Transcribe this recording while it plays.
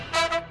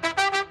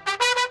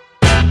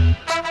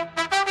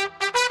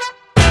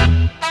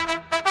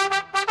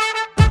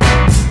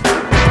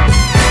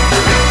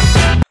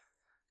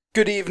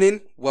Good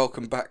evening.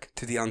 Welcome back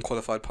to the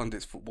Unqualified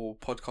Pundits Football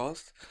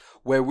Podcast,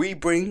 where we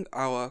bring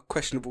our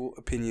questionable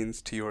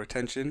opinions to your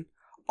attention.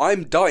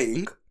 I'm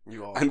dying,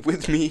 You are. and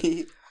with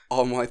me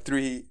are my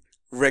three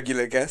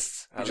regular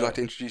guests. Would you Hello. like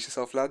to introduce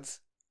yourself, lads?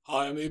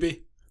 Hi, I'm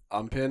Ubi.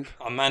 I'm Pin.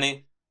 I'm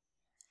Manny.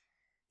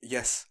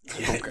 Yes.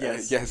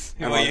 Yes. Yes.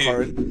 Who And are I'm you?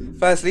 Corin.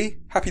 Firstly,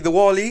 happy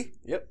Diwali.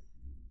 Yep.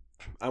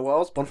 And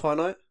Wells, Bonfire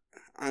Night.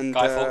 And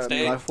Guy Fawkes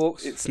Day. Guy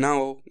Fawkes. it's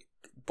now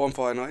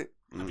Bonfire Night.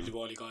 Happy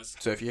Diwali, guys.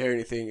 So if you hear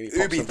anything, any pops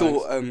Ubi and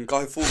thought bangs-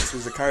 Guy Fawkes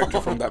was a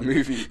character from that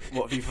movie.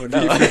 what people He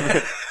know.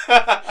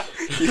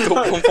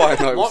 thought Bonfire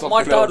Night was My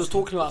something dad else. was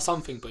talking about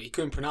something, but he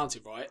couldn't pronounce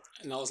it right.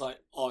 And I was like,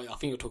 oh, I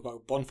think you're talking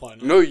about bonfire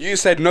night. No, you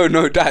said no,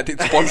 Dad.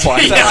 It's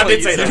bonfire Yeah, night. I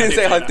did say You that, didn't I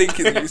say did I say think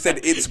that. it. You said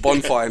it's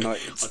bonfire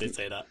night. I did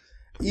say that.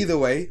 Either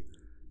way,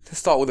 let's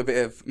start with a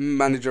bit of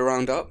manager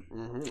roundup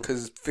Mhm.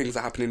 because things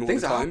are happening all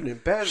Things the are time.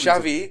 happening. Bare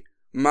Xavi,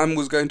 man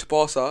was going to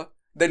Barca,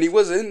 then he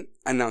wasn't,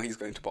 and now he's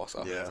going to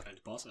Barca. Yeah. Going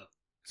to Barca.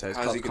 So it's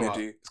How's he come gonna out.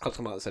 do? It's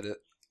come out and said it.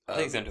 I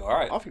think he's going to do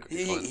alright. I think it'll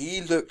be fine.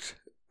 He looked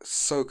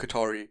so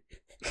Qatari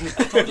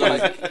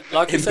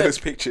Like you in said, those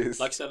pictures.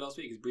 like you said last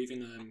week, he's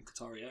breathing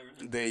Qatari air.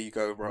 Isn't it? There you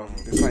go, bro.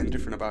 There's something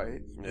different about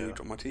it. Let me Yeah.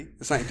 drop my tea.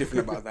 There's something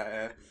different about that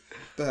air.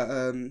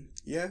 But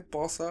yeah,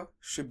 Barca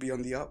should be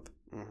on the up.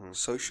 Mhm.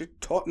 So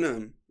should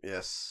Tottenham.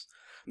 Yes.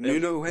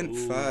 Nuno went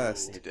Ooh.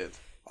 first. He did.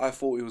 I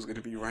thought it was going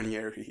to be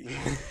Ranieri.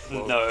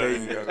 Well, No, there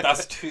you go.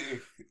 that's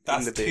too.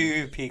 That's the bin.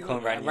 too peak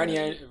on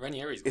Ranieri.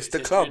 Ranieri's It's got the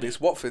his club. history, It's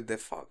Watford. They're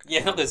fucked. Yeah,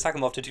 not going to sack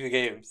him after 2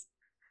 games.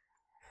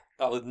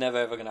 That was never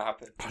ever going to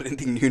happen. I didn't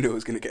think Nuno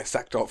was going to get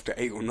sacked after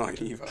 8 or 9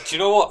 either. Do you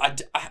know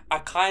what? I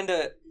kind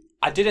of.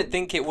 I didn't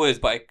think it was,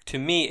 but to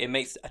me, it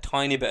makes a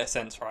tiny bit of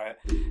sense, right?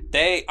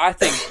 I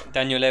think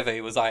Daniel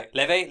Levy was like,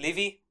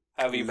 Levy?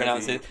 However you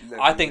pronounce it.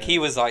 Levy, I think yeah. he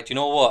was like, do you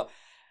know what?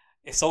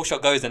 If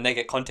Solskjaer goes and they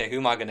get Conte, who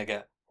am I going to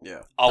get?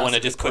 Yeah. I That's want a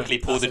to just good point. quickly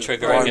pull That's the a-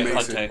 trigger Ryan and get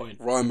Mason. Conte. Point.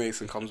 Ryan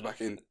Mason comes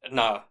back in.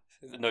 Nah,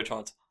 no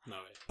chance. No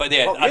way. But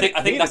yeah, Well, I think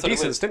he had that's a what it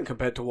decent was. stint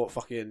compared to what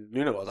fucking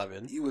Nuno was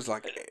having. He was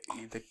like,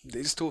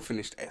 they still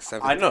finished at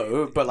 7. I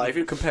know, but like if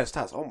you compare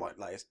stats, oh my,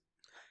 like it's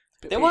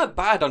a bit They weak. weren't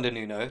bad under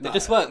Nuno. They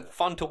just weren't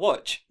fun to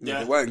watch. Yeah.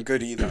 Yeah. They weren't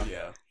good either.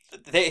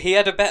 Yeah. He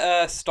had a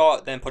better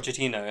start than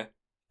Pochettino,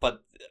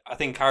 but I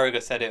think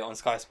Carragher said it on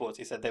Sky Sports.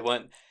 He said they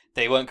weren't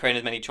creating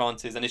as many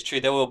chances, and it's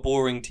true they were a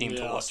boring team to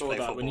Yeah, I watch saw play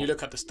that. football. When you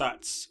look at the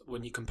stats,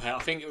 when you compare, I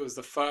think it was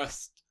the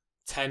first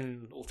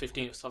 10 or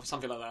 15 or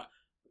something like that.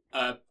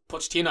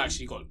 Pochettino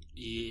actually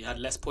he had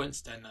less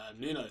points than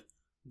Nuno.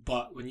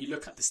 But when you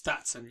look at the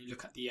stats and you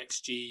look at the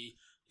XG,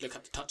 look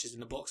at the touches in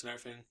the box and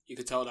everything, you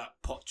could tell that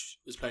Poch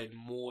was playing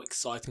more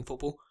exciting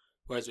football.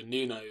 Whereas with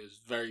Nuno, it was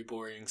very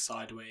boring,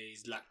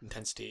 sideways, lacked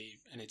intensity,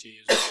 energy.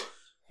 It was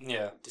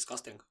Yeah,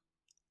 disgusting.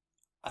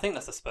 I think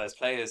that's the Spurs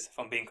players. If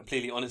I'm being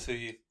completely honest with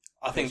you,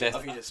 I think I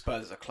think it's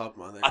Spurs as a club,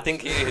 man. I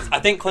think it is. I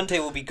think Conte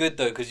will be good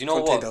though, because you know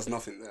Conte what? does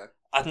nothing there.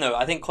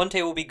 I think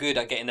Conte will be good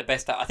at getting the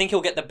best out. I think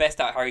he'll get the best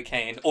out of Harry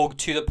Kane, or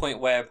to the point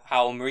where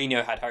how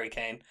Mourinho had Harry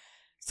Kane.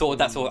 Sort of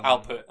that sort of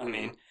output. I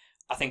mean,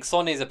 I think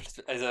Son is a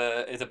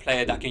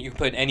player that you can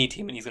put in any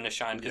team and he's going to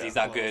shine because he's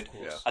that Oh, good. of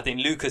course. Yeah. I think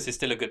Lucas is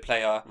still a good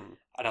player,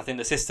 and I think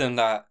the system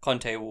that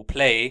Conte will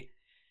play,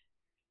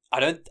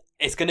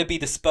 it's going to be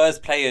the Spurs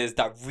players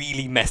that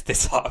really mess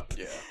this up.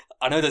 Yeah.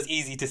 I know that's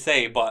easy to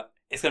say, but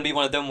it's going to be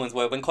one of them ones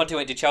where when Conte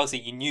went to Chelsea,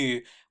 you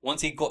knew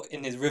once he got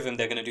in his rhythm,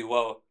 they're going to do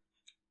well.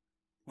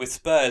 With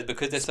Spurs,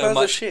 because there's so Spurs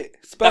are much. shit.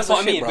 Spurs That's are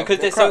what I shit, mean, bruv. because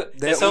They're there's crap.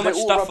 there's so They're much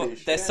all stuff.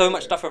 rubbish. There's Yeah, so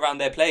much yeah. stuff around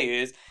their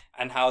players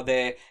and how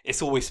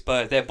it's always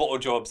Spurs. They're bottle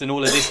jobs and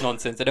all of this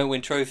nonsense. They don't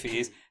win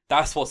trophies.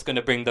 That's what's going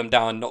to bring them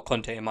down, not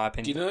Conte, in my Do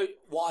opinion. you know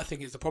what I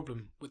think is the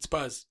problem with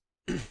Spurs?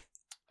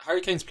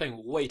 Harry Kane's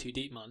playing way too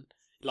deep, man.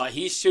 Like,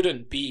 he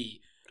shouldn't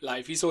be.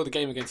 Like, if you saw the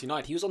game against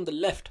United, he was on the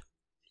left.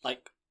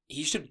 Like,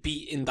 he should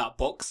be in that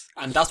box.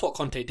 And that's what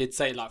Conte did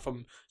say, like,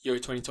 from Euro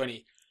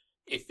 2020.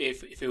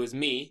 If it was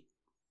me,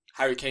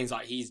 Harry Kane's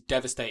like, he's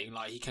devastating.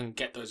 Like, he can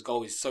get those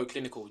goals. He's so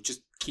clinical.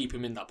 Just keep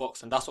him in that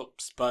box. And that's what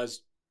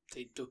Spurs,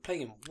 they're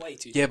playing him way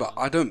too deep. Yeah, but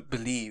man. I don't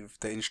believe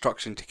the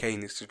instruction to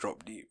Kane is to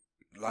drop deep.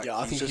 Like, Yeah,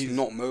 I he's think just he's-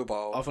 not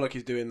mobile. I feel like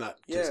he's doing that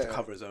just to Yeah.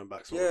 cover his own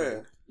back. Sort Yeah. of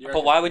thing. You But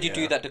reckon? why would you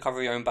do Yeah. that to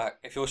cover your own back?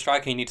 If you're a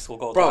striker, you need to score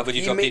goals. Bro, Why would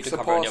you he drop deep makes to a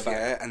cover on your pass, back?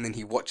 yeah, and then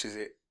he watches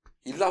it.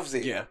 He loves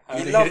it. Yeah.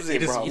 He He- loves he it,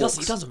 does- bro. He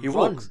doesn't He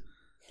run. walks.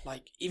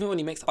 Like, even when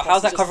he makes a But pass,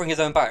 how's he that covering his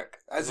own back?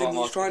 As in,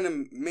 he's trying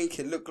to make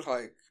it look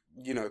like,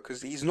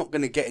 because he's not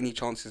going to get any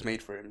chances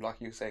made for him. Like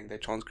you were saying, their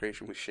chance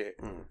creation was shit.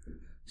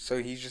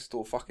 So he just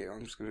thought, fuck it,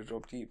 I'm just going to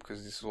drop deep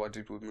because this is what I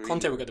did with Mourinho.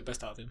 Conte will get the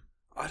best out of him.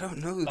 I don't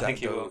know that, I think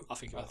he though. will. I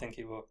think he I will. think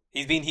he will.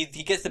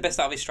 He gets the best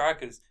out of his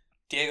strikers.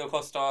 Diego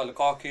Costa,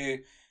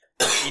 Lukaku.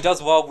 He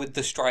does well with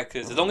the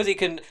strikers. As long as he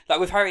can, like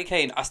with Harry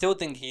Kane, I still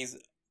think he's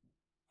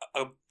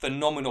a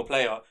phenomenal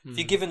player. If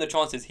you give him the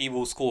chances, he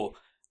will score.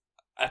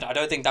 And I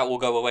don't think that will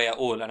go away at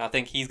all. And I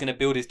think he's going to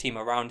build his team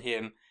around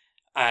him.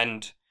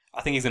 And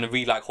I think he's going to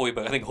read like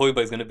Højbjerg. I think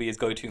Højbjerg is going to be his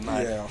go-to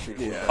man. Yeah, I think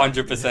Yeah.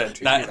 100%.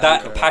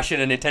 That passion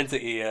and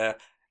intensity, I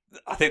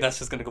think that's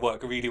just going to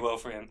work really well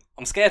for him.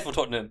 I'm scared for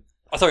Tottenham.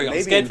 Oh, sorry, I'm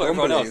Maybe scared for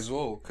everyone Ndombele else. as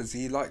well, because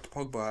he liked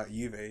Pogba at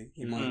Juve.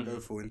 He might go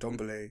for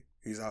Ndombele,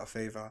 who's out of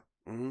favour.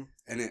 Mm-hmm.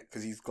 In it,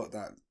 because he's got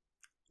that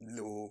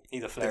little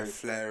He's a bit flare. of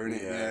flair in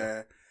it. Yeah.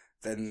 Yeah.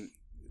 Then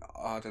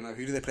I don't know,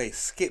 who did they play?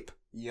 Skip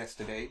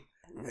yesterday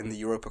in the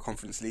Europa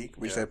Conference League,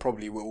 which they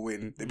probably will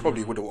win. They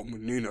probably would have won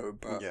with Nuno,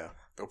 but Yeah.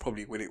 they'll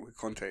probably win it with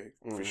Conte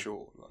for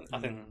sure. Like, I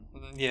think,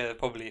 yeah,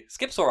 probably.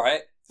 Skip's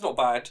alright. It's not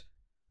bad.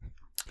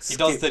 He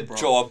does Skip, the bruv.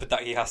 job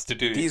that he has to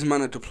do. These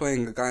men are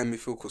deploying a guy in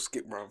midfield called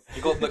Skip, bruv.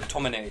 You got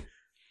McTominay.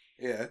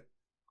 Yeah.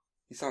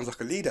 He sounds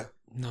like a leader.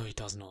 No, he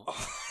does not. No,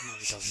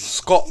 he does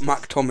Scott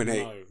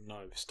McTominay.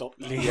 not. No, stop.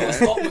 Yeah.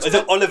 Stop. Is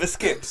it Oliver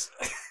Skips?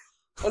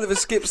 Oliver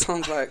Skip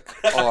sounds like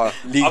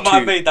League I Two. might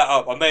have made that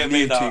up. I may have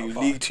League made that Two. up.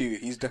 but- League Two.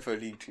 He's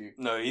definitely League Two.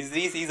 No, he's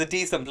a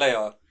decent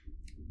player.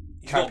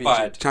 He's not Championship.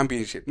 bad.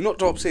 Championship. Not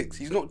top six.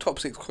 He's not top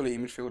six quality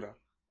midfielder.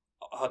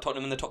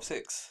 Tottenham in the top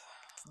 6.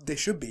 They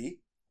should be.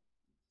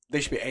 They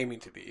should be aiming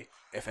to be,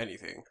 if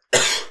anything.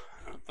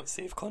 Let's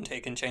see if Conte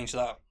can change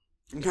that.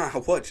 Nah,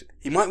 watch.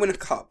 He might win a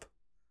cup.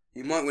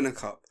 He might win a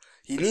cup.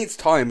 He needs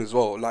time as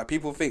well. Like,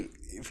 people think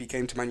if he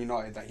came to Man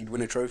United that he'd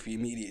win a trophy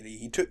immediately.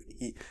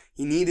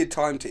 He needed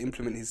time to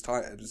implement his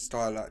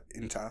style at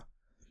Inter.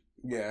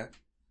 Yeah.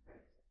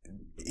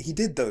 He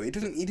did though. He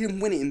didn't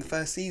win it in the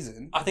first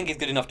season. I think he's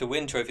good enough to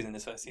win trophies in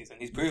his first season.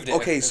 He's proved it.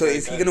 Okay, so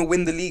is he gonna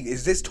win the league?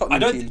 Is this Tottenham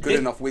don't- team good this-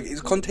 enough?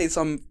 Is Conte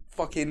some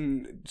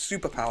fucking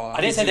superpower?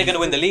 I didn't say they're going to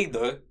win the league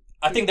though.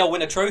 I think they'll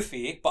win a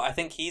trophy, but I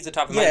think he's the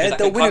type of manager that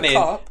they'll can win come a in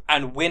cup.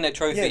 and win a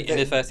trophy in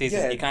his first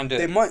season. He can do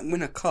They it. might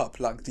win a cup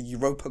like the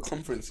Europa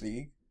Conference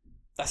League.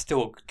 That's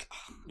still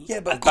Yeah,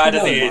 but as bad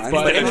as come it on, is, man.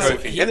 but But win a in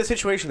trophy. In the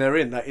situation they're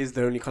in, that is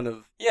the only kind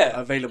of Yeah.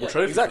 available Yeah,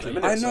 trophy. exactly. at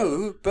the minute, I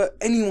know, but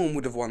anyone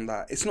would have won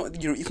that. It's not.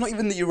 It's not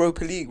even the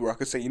Europa League where I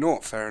could say, you know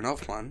what, fair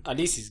enough, man. At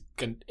least he's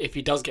going if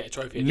he does get a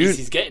trophy, at Nu- least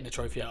he's getting the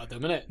trophy out of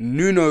them, innit?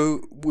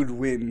 Nuno would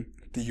win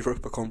the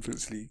Europa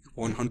Conference League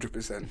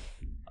 100%.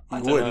 He I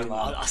don't would. know,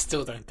 man. I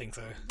still don't think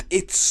so.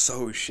 It's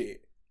so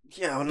shit.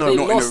 Yeah, I They know. not in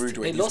a lost. rude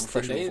way, They he's lost a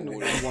professional today in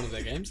footballer. one of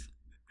their games.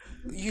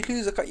 You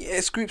lose a yeah,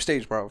 it's group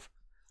stage, bruv.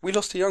 We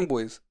lost to Young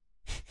Boys.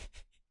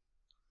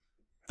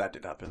 That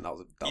did happen. That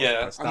was Yeah.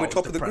 depressing. And That we're was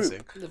top of the group.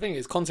 depressing. The thing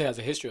is, Conte has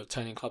a history of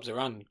turning clubs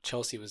around.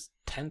 Chelsea was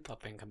 10th, I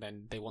think, and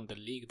then they won the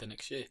league the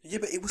next year. Yeah,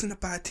 but it wasn't a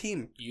bad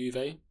team.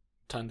 Juve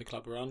turned the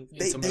club around.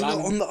 They Inter were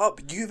Milan. on the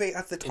up. Juve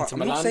at the time. Inter I'm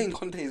not Milan. saying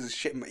Conte is a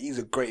shit. He's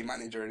a great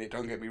manager, and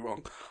don't get me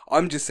wrong.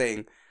 I'm just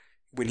saying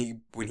when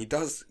he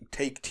does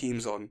take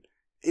teams on,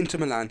 Inter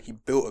Milan, he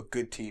built a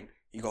good team.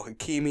 He got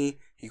Hakimi.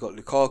 He got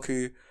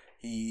Lukaku.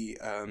 He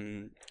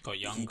got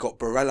young. he got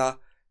Barella.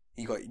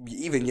 He got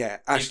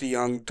Ashley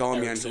Young,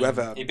 Darmian, Eriksen.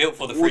 whoever. He built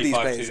for the all these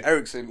 3-5-2. players,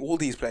 Ericsson, all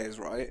these players,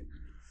 right?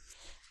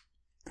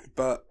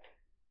 But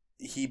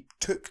he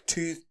took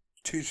two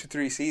to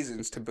 3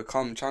 seasons to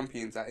become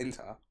champions at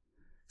Inter.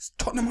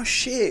 Tottenham are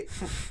shit.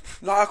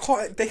 Like, I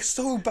can't. They're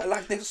so bad.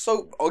 Like, they're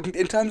so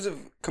in terms of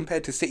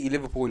compared to City,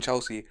 Liverpool, and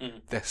Chelsea,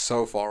 they're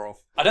so far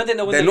off. I don't think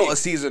they'll win They're the not league. a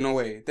season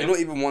away. They're not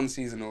even one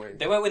season away.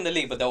 They won't win the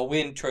league, but they'll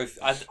win trophy.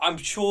 I'm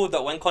sure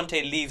that when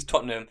Conte leaves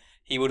Tottenham,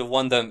 he would have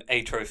won them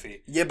a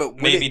trophy. Yeah, but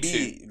will Maybe it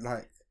be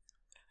like?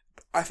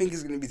 I think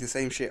it's going to be the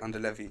same shit under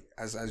Levy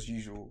as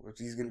usual. If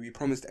he's going to be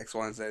promised X,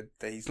 Y, and Z,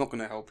 that he's not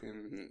going to help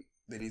him,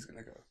 then he's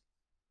going to go.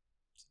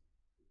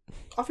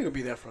 I think he'll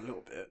be there for a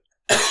little bit.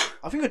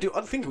 I think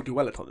he'll do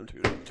well at Tottenham. To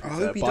be I fair,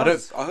 hope he but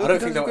does. I I hope don't he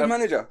think does a they'll good ever-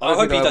 manager. I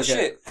hope he they'll does get-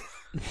 shit.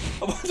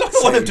 I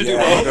don't want him to do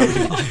well. Yeah,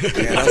 that's a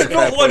I fair don't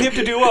want point. him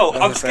to do well.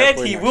 That's I'm a fair scared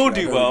point, he actually. will I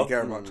do don't well. really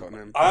care about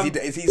Tottenham. I'm-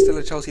 Is he still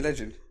a Chelsea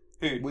legend?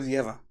 Who? Was he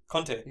ever?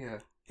 Conte. Yeah.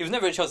 He was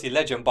never a Chelsea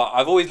legend, but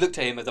I've always looked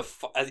at him as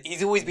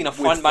he's always been a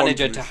fun fun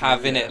manager to position,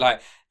 have in yeah. it.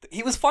 Like,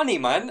 he was funny,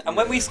 man. And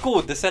when we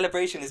scored, the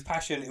celebration, his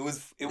passion, it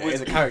was.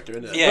 He's a character,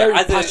 isn't it? Yeah, Very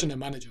as a- passionate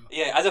manager.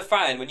 Yeah, as a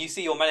fan, when you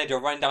see your manager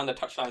run down the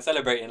touchline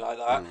celebrating like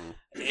that,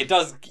 it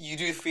does. You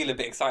do feel a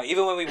bit excited.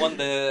 Even when we won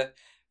the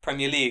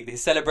Premier League,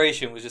 his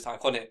celebration was just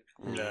iconic.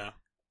 Yeah.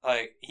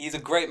 Like, he's a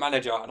great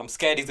manager, and I'm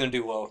scared he's gonna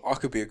do well. I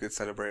could be a good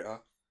celebrator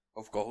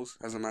of goals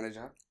as a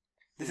manager.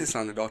 This is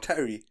sounded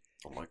Arteri.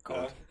 Oh my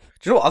god.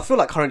 Do you know what? I feel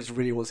like Curran just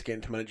really wants to get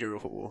into managerial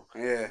football.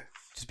 Yeah.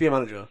 Just be a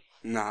manager.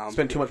 Nah.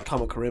 Spend too much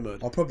time on career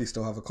mode. I'll probably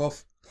still have a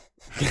cough.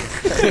 Talk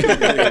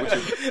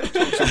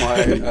to my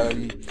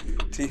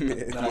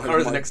teammate. Nah,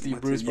 Curran's the next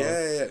Steve Bruce, bro.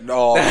 Yeah.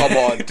 No, come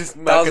on. Just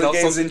 1,000 out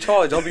games sausage. in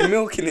charge. I'll be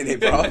milking in it,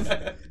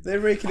 bruv. They're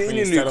raking it in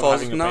Instead of Newcastle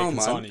having a now, bacon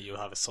man. sarnie, you'll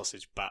have a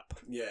sausage bap.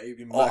 Yeah, you'd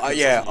be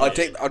Yeah,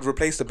 sausage. I'd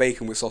replace the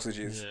bacon with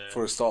sausages Yeah,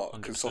 for a start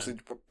because 100%.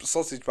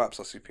 sausage wraps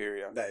are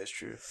superior. That is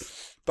true.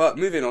 But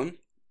moving on,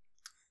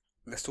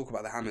 let's talk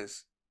about the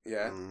Hammers.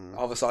 Yeah, Mm.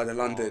 other side of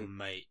Oh, London.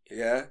 mate.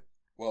 Yeah,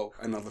 well,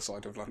 another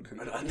side of London.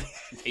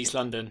 East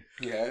London.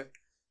 Yeah,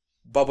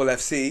 Bubble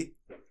FC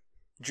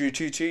drew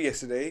 2-2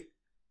 yesterday,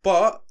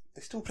 but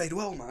they still played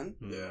well, man.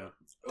 Yeah.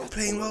 They're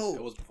playing well.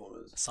 It was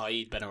performance.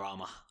 Saeed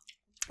Benrahma.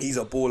 He's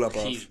a baller,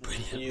 bro. He's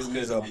brilliant. He's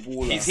He's good. a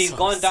baller. He's So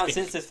gone down sick.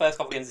 since his first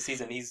couple games of the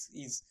season.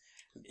 He's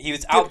He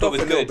was out, but off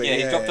was a little good. bit, Yeah, he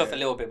yeah, dropped yeah. off a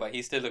little bit, but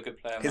he's still a good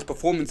player. His man.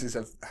 performances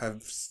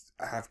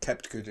have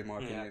kept good in my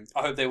Yeah. opinion.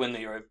 I hope they win the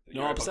Euro. You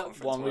know, Europa upset.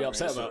 Conference, What I'm really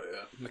whatever it upset is. about.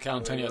 Mikel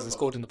Antonio hasn't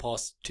scored in the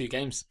past 2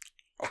 games.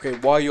 Okay,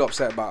 why are you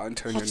upset about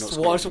Antonio I not just,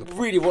 scoring? I just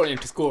really wanted him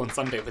to score on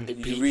Sunday when they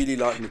beat. You really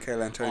like Mikel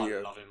Oh, I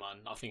Antonio. love him, man.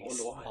 I think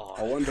he's. wonder why.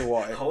 I wonder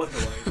why. I wonder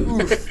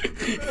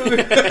why.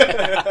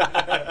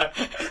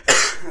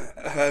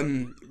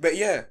 But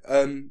yeah,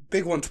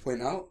 big one to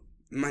point out.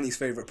 Manny's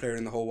favourite player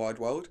in the whole wide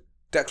world,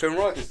 Declan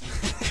Rice.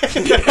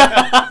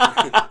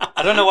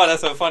 I don't know why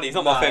that's so funny. He's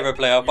not my Nah, favourite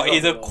player, but you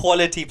he's a love him.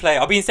 quality player.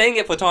 I've been saying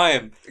it for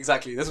time.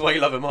 Exactly. That's why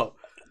you love him up.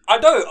 I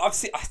know.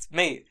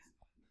 Mate,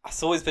 I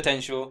saw his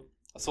potential.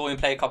 I saw him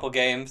play a couple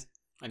games.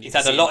 And He's you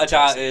had can a see lot him of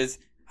Chelsea. doubters,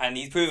 and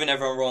he's proven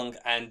everyone wrong.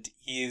 And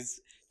he's,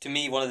 to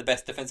me, one of the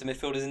best defensive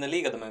midfielders in the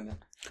league at the moment.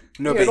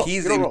 No, Yeah, but not-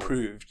 he's you're not wrong.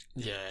 improved.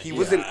 Yeah, He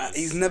wasn't. has.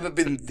 He's never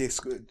been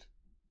this good,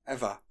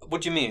 ever.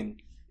 What do you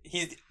mean?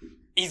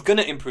 He's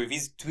gonna improve. He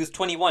was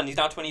 21. He's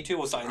now 22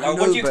 or something. I Like,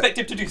 know, what do you but- expect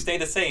him to do? Stay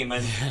the same,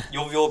 and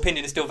your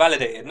opinion is still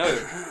validated? No,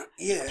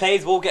 Yeah.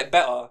 players will get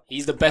better.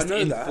 He's the best I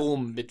know that.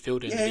 informed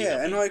midfielder in the Yeah, league.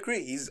 yeah, and I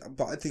agree.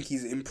 But I think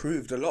he's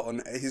improved a lot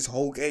on his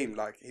whole game.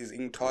 Like his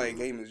entire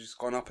game has just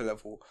gone up a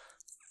level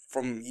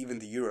from even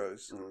the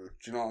Euros. Do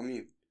you know what I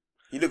mean?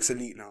 He looks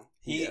elite now.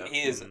 He Yeah.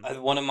 is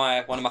one of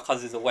my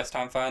cousins is a West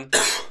Ham fan.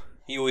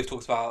 He always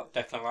talks about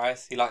Declan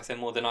Rice. He likes him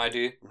more than I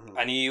do,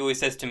 and he always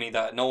says to me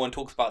that no one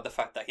talks about the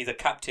fact that he's a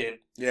captain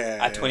Yeah.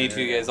 at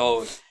 22 years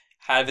old,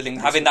 having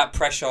that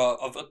pressure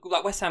of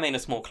like West Ham ain't a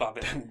small club.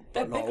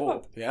 They're a Not big all.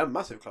 club. Yeah,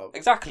 massive club.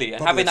 Exactly, and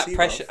Bubble having that FC,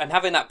 pressure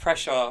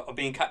bruv. of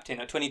being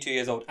captain at 22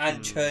 years old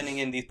and churning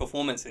in these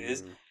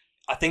performances,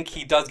 I think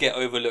he does get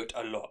overlooked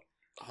a lot.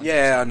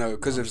 Yeah, I know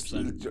because of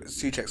 100%.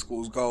 Souček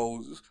scores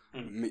goals.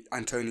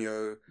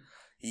 Antonio,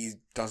 he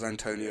does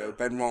Antonio.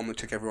 Ben Rama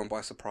took everyone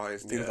by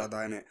surprise. Things Yeah. like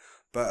that in it.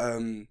 But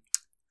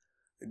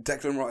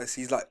Declan Rice,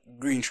 he's like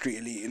Green Street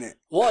elite in it.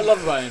 What I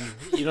love about him,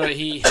 you know,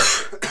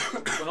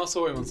 when I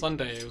saw him on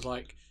Sunday, it was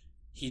like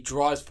he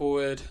drives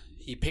forward,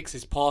 he picks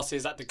his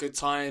passes at the good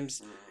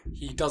times,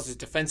 he does his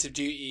defensive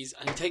duties,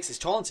 and he takes his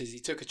chances. He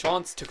took a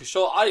chance, took a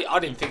shot. I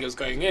didn't think it was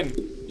going in.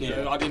 You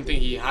know, I didn't think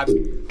he had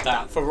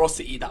that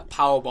ferocity, that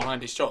power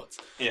behind his shots.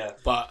 Yeah,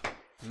 But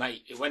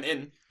mate, it went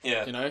in.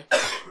 yeah. You know,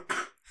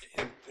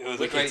 It was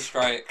a great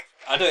strike.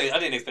 I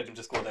didn't expect him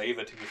to score that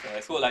either. To be fair,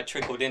 it sort of like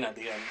trickled in at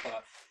the end.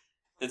 But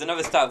there's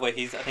another stat where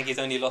I think he's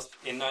only lost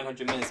in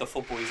 900 minutes of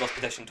football. He's lost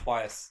possession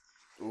twice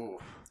Ooh.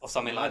 or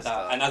something like Nice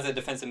that. stat. And as a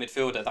defensive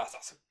midfielder,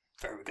 that's a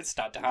very good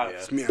stat to have. Yeah.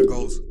 It's me at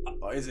goals.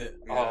 Oh, is it?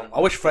 Oh, I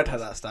wish Fred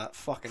had that stat.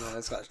 Fucking hell,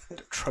 this guy's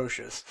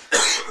atrocious.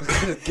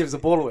 Gives the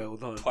ball away all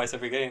the time. Twice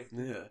every game.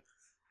 Yeah.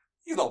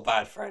 He's not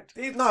bad, Fred.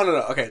 No.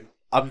 Okay,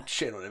 I'm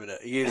shitting on him.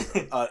 Innit? He is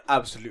an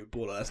absolute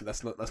baller.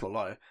 That's not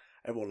lie.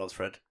 Everyone loves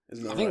Fred.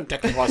 Isn't that I think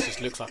Declan Rice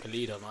just looks like a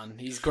leader, man.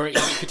 He's great.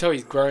 You could tell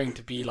he's growing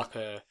to be like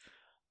a.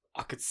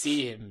 I could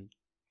see him.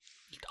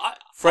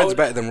 Fred's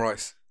better than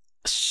Rice.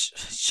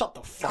 Shut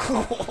the fuck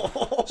up.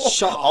 right?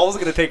 Shut up. I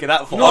wasn't gonna take it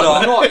that far. No,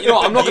 I'm not. You know,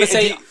 I'm not gonna Do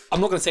say. you-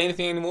 I'm not gonna say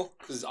anything anymore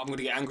because I'm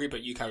gonna get angry.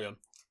 But you carry on.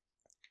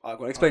 Alright,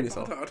 go on, explain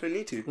yourself. I don't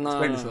need to. No,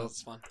 Explain yourself.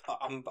 it's fine.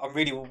 I'm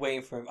really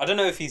waiting for him. I don't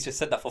know if he's just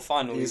said that for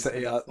fun or he's...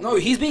 No,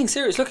 he's being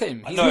serious. Look at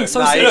him. He's No, being so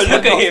nah, serious.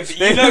 look at him.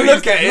 You know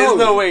look he's- at it. There's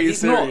no way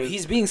he's not. serious.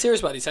 He's being serious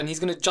about this, and he's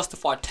going to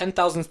justify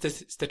 10,000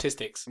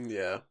 statistics.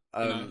 Yeah.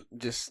 know.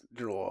 Just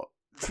you know what?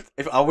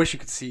 If I wish you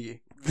could see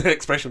the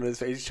expression on his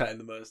face, he's chatting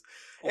the most.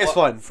 It's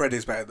What? fine. Fred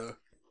is better though.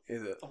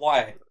 Is it?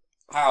 Why?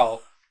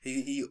 How?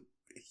 He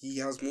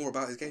has more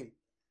about his game.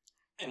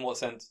 In what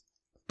sense?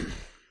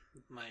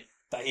 Mate.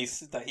 That he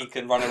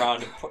can run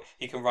around.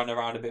 He can run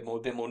around a bit more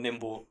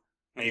nimble.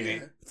 Maybe.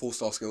 Yeah.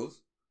 4-star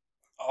skills.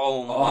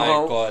 Oh my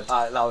god.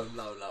 Alright, allow him.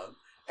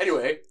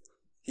 Anyway.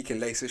 He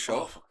can lace his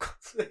shot for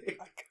God's sake.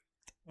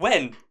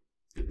 When?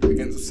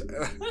 against.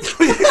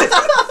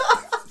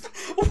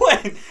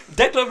 When?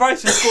 Declan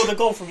Rice just scored a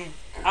goal from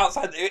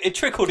outside. It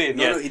trickled in.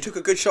 No, Yes. no, he took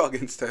a good shot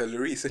against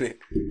Lloris, innit?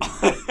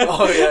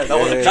 Oh yeah, that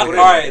was Yeah, That, yeah.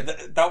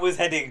 alright, that was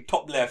heading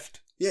top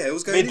left, Yeah, it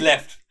was going mid in.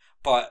 left,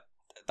 but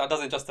that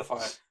doesn't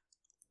justify it.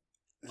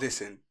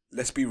 Listen,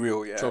 let's be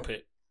real, yeah. Drop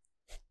it.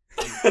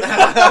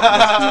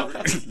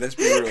 Let's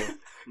be real.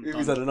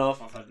 We've had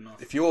enough. I've had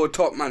enough. If you're a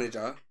top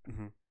manager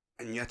Mhm.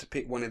 and you had to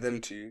pick one of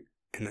them two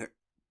in the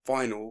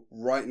final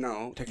right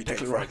now, you Taking take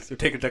Declan Fred. Rice. You're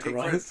taking Declan Take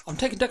Rice. I'm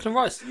taking Declan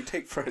Rice. You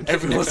take Fred.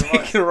 Everyone's Declan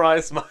Rice. taking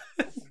Rice, man.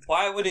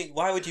 Why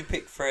would you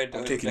pick Fred I'm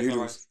over taking Declan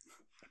noodles. Rice?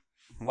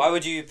 Why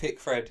would you pick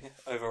Fred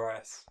over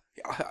Rice?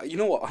 You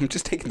know what? I'm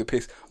just taking the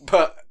piss,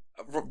 but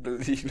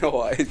you know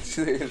what?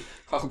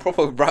 I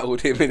proper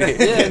rattled him in it.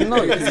 Yeah,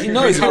 no, 'cause he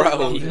knows He's how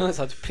rattled. he knows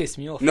how to piss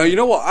me off. No, you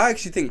know what? I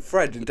actually think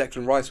Fred and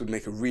Declan Rice would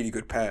make a really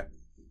good pair.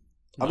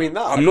 I mean,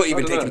 that, I'm not I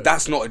even don't know. taking.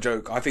 That's not a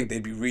joke. I think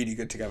they'd be really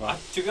good together.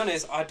 To be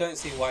honest, I don't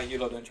see why you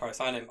lot don't try to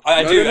sign him.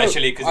 I No, do no, no.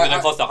 actually, because it's going I-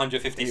 to cost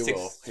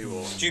 156 He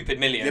will. stupid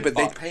million. Yeah, but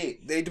they'd pay.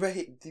 They'd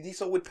pay.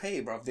 These all would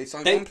pay, bruv. They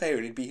signed They- one player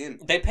and it'd be him.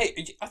 They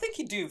pay. I think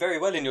he'd do very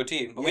well in your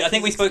team. But Yeah, I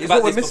think we he's- spoke he's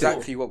about what this we're before.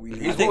 Exactly what we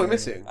need. He's what we're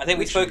missing. I think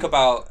we Literally. spoke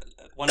about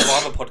one of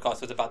our other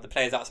podcasts was about the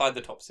players outside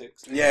the top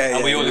 6. Yeah,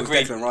 and we all it was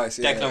agreed Declan Rice.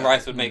 Declan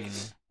Rice would make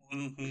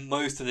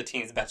most of the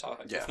teams better,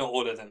 Yeah. if not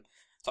all of them.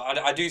 So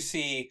I do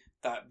see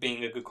that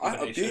being a good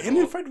combination. Him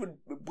and Fred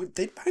would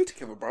they'd bang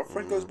together, bro.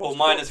 Fred goes box or to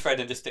minus box. Fred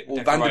and just stick Or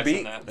Declan Van der Rice in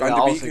Beek, there. I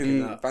was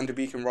thinking Van der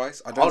Beek and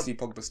Rice. I don't see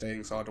Pogba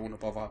staying, so I don't want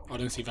to bother. I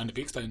don't see Van der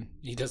Beek staying.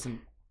 He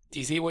doesn't. Do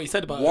you see what he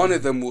said about One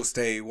of them will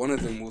stay. One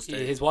of them will Yeah,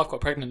 stay. his wife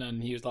got pregnant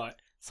and he was like,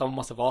 someone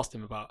must have asked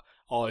him about,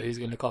 who's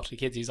going to look after the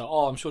kids? He's like,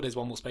 I'm sure there's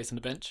one more space on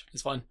the bench.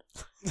 It's fine.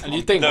 And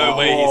you think, No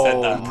way he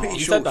said that. I'm pretty he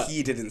sure said that.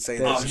 he didn't say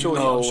There's that. I'm sure,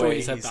 no I'm sure way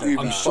he said he that. said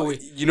I'm that. sure.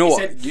 You know he what?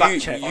 said-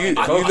 fact check. I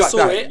like saw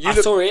that. it. You I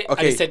look- saw it. And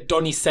okay. he said,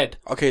 Donny said.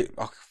 Okay.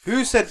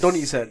 Who said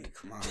Donny said?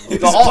 Come on.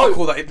 The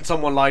article that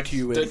someone lied to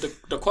you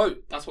with. The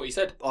quote. That's what he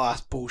said. Oh,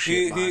 that's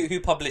bullshit, man. Who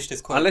published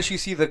this quote? Unless you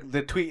see the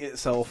tweet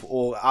itself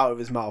or out of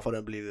his mouth, I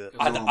don't believe it.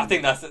 I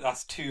think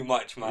that's too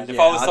much, man. If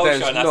Yeah, I was Solskjaer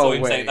there's and I no saw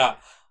him way. say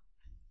that,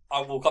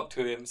 I'd walk up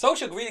to him.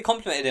 Solskjaer really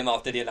complimented him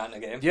after the Atlanta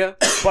game. Yeah,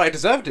 but he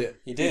deserved it.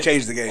 He He did.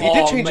 changed the game. He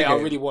did change mate, the I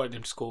game. really wanted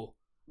him to score.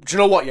 Do you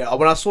know what? Yeah,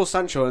 when I saw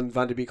Sancho and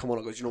Van der Beek come on,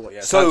 I go, do you know what?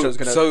 Yeah, So, Sancho's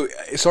gonna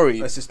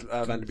sorry. assist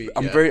Van der Beek.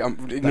 I'm yeah. very.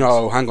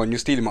 No, hang on. You're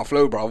stealing my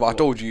flow, bro. I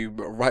told you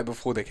right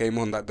before they came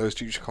on that those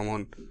two should come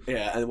on.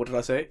 Yeah, and what did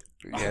I say?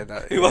 Yeah,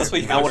 that. Who else were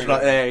you And going what did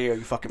I? Yeah,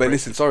 you fucking. But prick.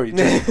 listen, sorry,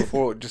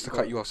 just to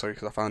cut you off, sorry,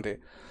 because I found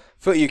it.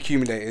 30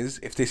 accumulators,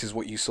 if this is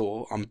what you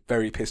saw, I'm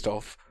very pissed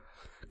off.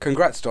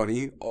 Congrats,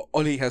 Donny.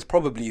 Ollie has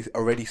probably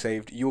already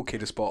saved your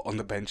kid a spot on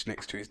the bench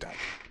next to his dad.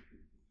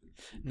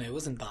 No, it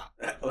wasn't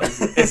that.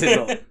 Is it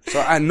not? So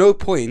at no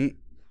point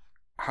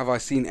have I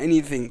seen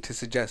anything to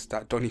suggest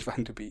that Donny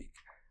van der Beek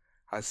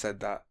has said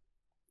that.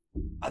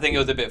 I think it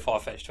was a bit far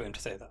fetched for him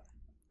to say that.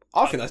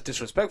 I think that's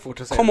disrespectful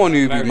to say. Come on,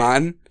 Ubi, very.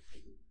 man.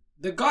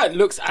 The guy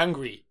looks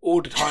angry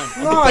all the time.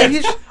 on No, the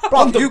bench. he's bro.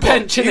 On the You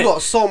bench, got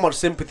innit? so much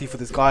sympathy for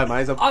this guy, man.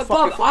 He's a I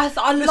fucking.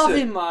 love Listen,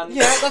 him, man.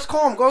 Yeah, that's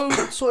calm. Go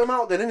sort him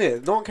out then,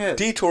 innit? No one cares.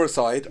 Detour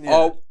aside,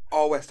 Yeah.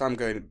 are West Ham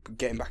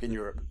getting back in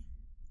Europe?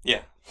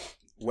 Yeah.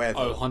 Where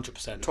Oh, though?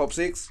 100%. Top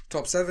 6?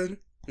 Top 7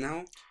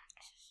 now?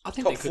 I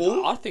think top they could.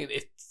 4? I think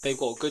if they've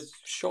got a good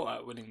shot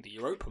at winning the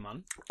Europa,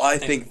 man. I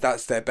think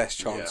that's their best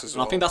chance Yeah. as And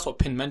well. I think that's what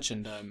Pin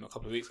mentioned a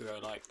couple of weeks ago.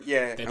 Like,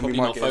 Yeah, they're and we probably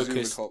might not get a Zoom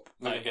focused. top.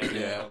 Like,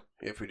 Yeah,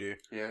 if we do.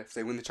 Yeah, if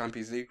they win the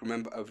Champions League,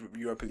 remember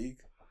Europa League,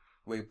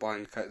 we're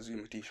buying Kurt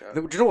Zuma t-shirt.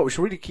 Do you know what? We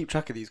should really keep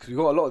track of these because we've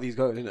got a lot of these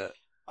going, isn't it?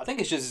 I think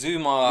it's just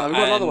Zuma No, we've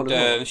got another one as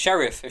well. and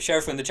Sheriff. If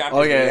Sheriff win the Champions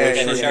Oh, yeah, League, yeah, we're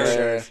getting yeah,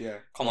 Sheriff. yeah.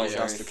 Come on, That's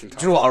Sheriff. looking Do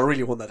tough. you know what? I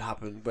really want that to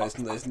happen, but it's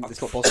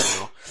not possible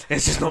now.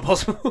 It's just not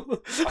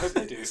possible. I hope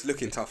they do. It's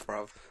looking tough,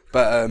 bruv.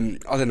 But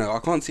I don't know. I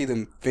can't see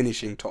them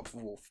finishing top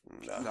 4.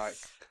 Like,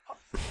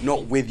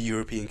 not with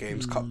European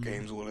games, cup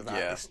games, all of that.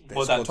 Yeah. Their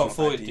Was that squad's top not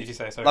 4? that Did deep. you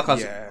say? Sorry. Like I Yeah.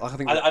 said, I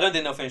think. I don't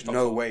think they'll finish top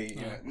No 4. way.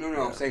 Yeah. No,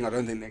 I'm saying I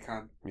don't think they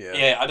can. Yeah.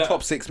 Yeah, I don't.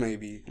 Top 6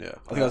 maybe. Yeah,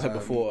 I think I said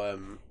before.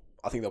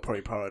 I think they'll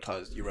probably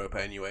prioritise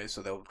Europa anyway,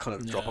 so they'll kind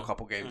of drop a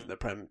couple games in the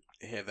Prem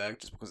here there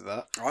just because of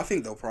that. I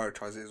think they'll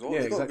prioritise it as well.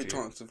 Yeah, They've got a exactly. good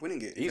chance of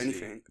winning it, if Easily.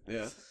 anything.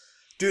 Yeah,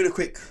 Doing a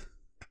quick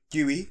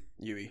Dewey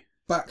Yui.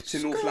 back to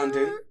North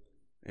London.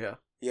 Yeah.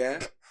 Yeah,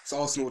 it's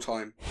Arsenal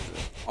time.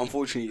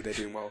 Unfortunately, they're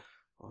doing well.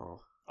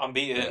 Oh.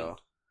 Unbeaten Yeah.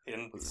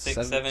 in Was it 6,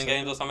 seven, 7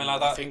 games or something like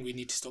I that. think we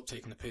need to stop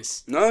taking the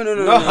piss. No.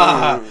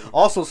 No,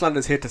 Arsenal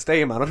slander's here to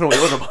stay, man. I don't know what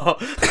you're on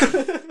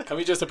about. Can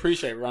we just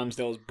appreciate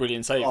Ramsdale's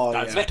brilliant save? Oh,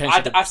 That's yeah.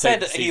 potentially the I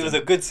said save of the he was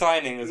season. a good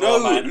signing as No,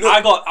 well, man. look.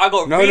 I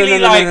got No, really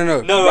no,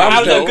 like no.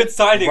 how's a Ramsdale- good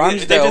signing? They're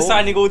just Ramsdale-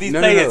 signing all these No,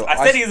 players. no.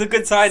 I said he was a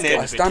good signing.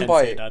 I stand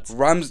by it. Dads.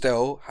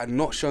 Ramsdale had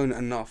not shown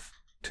enough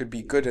to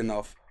be good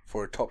enough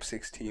for a top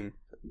 6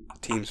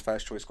 team's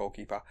first choice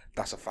goalkeeper.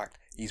 That's a fact.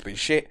 He's been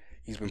shit.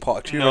 He's been part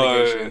of 2 No.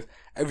 relegations.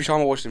 Every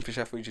time I watched him for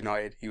Sheffield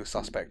United, he was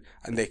suspect,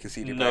 and they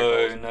conceded great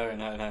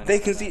No. goals. They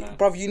conceded,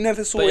 bruv. You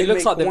never saw But him it looks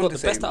make like they've one got the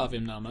to best save. out of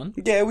him now, man.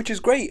 Yeah, which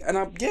is great,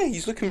 and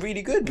he's looking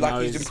really good. Like Now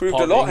he's he's improved a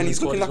part of lot, the and he's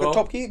England looking squad like as a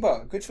well. top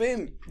keeper. Good for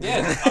him.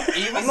 Yeah,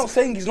 he I'm was. not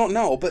saying he's not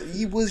now, but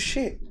he was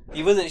shit.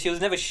 He wasn't. She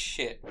was never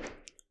shit.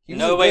 He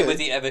No wasn't way good. was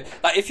he ever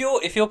like if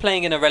you're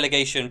playing in a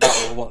relegation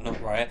battle or whatnot,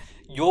 right?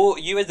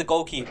 You as the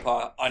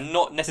goalkeeper are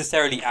not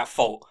necessarily at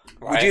fault,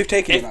 right? Would you have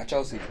taken If- him at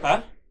Chelsea?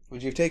 Huh?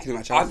 Would you have taken him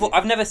at Chelsea?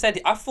 I've never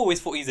said. I've always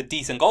thought he's a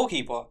decent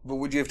goalkeeper. But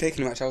would you have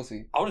taken him at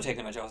Chelsea? I would have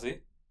taken him at Chelsea.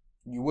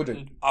 You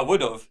wouldn't. I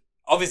would have.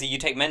 Obviously, you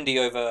take Mendy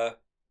over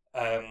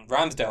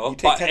Ramsdale. You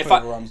take but Kepa if I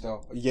over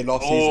Ramsdale. Yeah,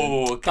 last season.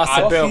 oh, That's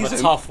I, a bit of a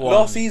season- tough one.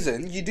 Last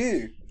season, you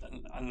do.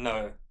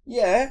 no.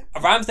 Yeah.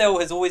 Ramsdale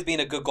has always been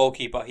a good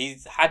goalkeeper.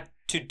 He's had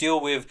to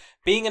deal with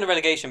being in a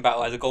relegation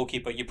battle as a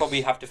goalkeeper. You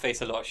probably have to face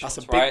a lot of shots,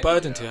 That's a big right?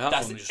 burden to have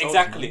That's on your shoulders,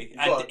 exactly,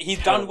 man. and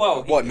he's done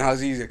well. What? Now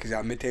it's easier because you're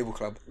at mid-table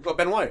club. We've got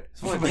Ben White.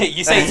 It's fine. Mate,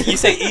 you say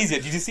easier.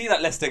 Did you see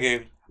that Leicester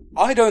game?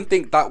 I don't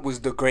think that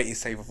was the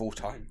greatest save of all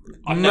time.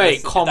 I've Mate, never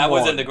seen- come that on.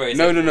 wasn't the greatest.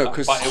 No, save of all time,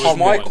 because but it was come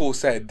Michael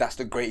said that's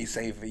the greatest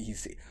save that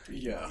he's seen.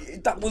 Yeah.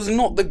 That was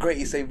not the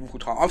greatest save of all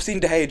time. I've seen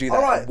De Gea do that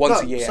All right.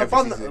 once no, a year so every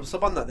bun season. that, so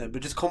bun that then,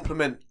 but just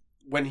compliment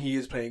when he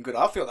is playing good.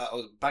 I feel that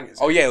was banging.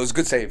 Oh yeah, it was a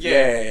good save.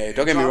 Yeah.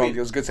 Don't get me Do you know what I wrong, mean? it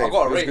was a good I save.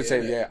 got It was a rate good it,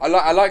 save. yeah. Yeah,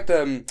 I liked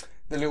the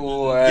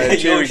little your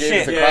cheering shit.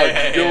 games to the Yeah, crowd.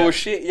 yeah, yeah. Your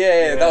shit.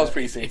 Yeah, that was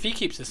pretty If sick. he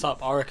keeps this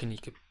up, I reckon he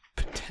could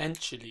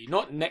potentially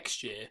not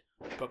next year,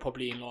 but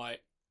probably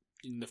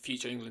in the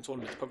future England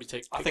tournament, probably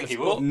take. I think he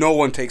Pickford's spot. will. No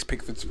one takes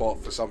Pickford's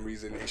spot for some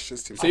reason. It's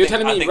just him. So you're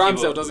think- telling I me think he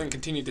will. Ramsdale doesn't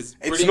continue this?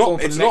 It's brilliant not. form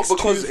for It's the not next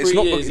because 2-3 it's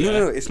not. years,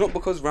 No. It's not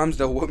because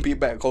Ramsdale won't be a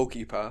better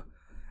goalkeeper.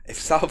 If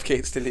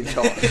Southgate's still in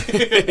charge,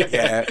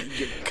 yeah.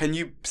 Can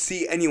you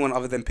see anyone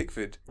other than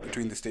Pickford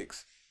between the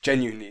sticks?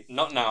 Genuinely,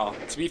 Not now.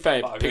 To be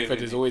fair, But I agree Pickford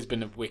with has you. always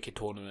been a wicked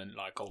tournament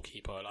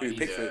goalkeeper. Who, He's-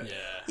 Pickford? Yeah.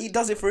 he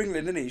does it for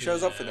England, doesn't he? He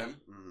shows up for Yeah.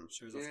 them.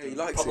 Shows Yeah, off he the-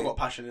 likes proper it. got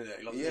passion in it.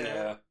 He loves Yeah. it.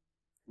 Yeah.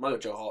 Milo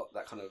Joe Hart,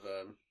 that kind of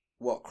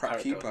What crap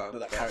Character. keeper? No,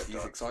 that But character.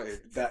 He's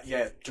excited. that.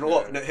 Yeah. Do you know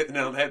what? Yeah. Hit the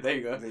nail on the head. There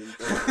you go. There you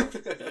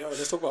go. Yeah,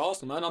 let's talk about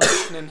Arsenal, man.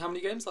 Unbeaten in how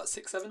many games? Like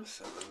 6, 7?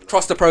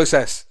 Trust the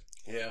process.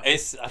 Yeah. I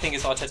think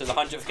it's Arteta's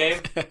 100th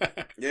game.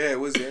 Yeah, it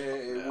was.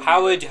 Yeah.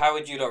 How would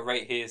you lot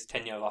rate his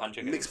tenure of 100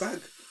 games? mixed bag?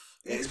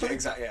 Yeah, Mixed bag.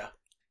 exactly. Yeah.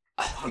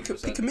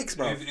 Pick a mix,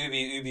 bro.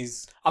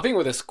 Ubi's. I think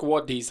with the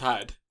squad he's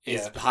had,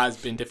 Yeah. has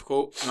been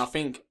difficult, and I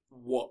think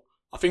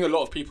a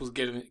lot of people's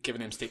giving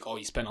him stick. Oh,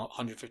 you spent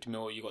 150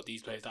 mil, you got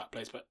these players, that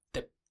players, but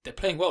they're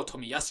playing well.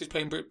 Tommy Yassi's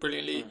playing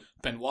brilliantly.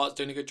 Ben White's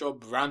doing a good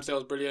job.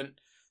 Ramsdale's brilliant.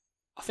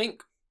 I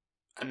think,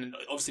 and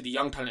obviously the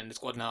young talent in the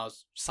squad now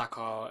is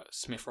Saka,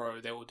 Smith Rowe.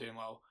 They're all doing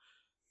well.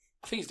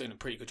 I think he's doing a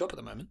pretty good job at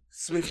the moment.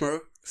 Smith Rowe.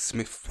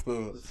 Smith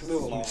Rowe.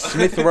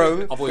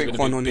 I've always Quick been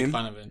one a on big him.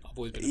 fan of him. I've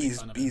always been a big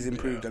fan of him. He's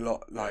improved a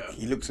lot. Like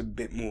he looks a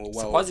bit more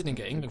well. Surprised he didn't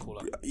get England call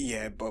up.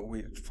 Yeah, but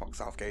we fuck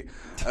Southgate.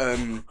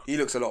 He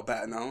looks a lot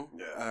better now.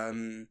 Yeah.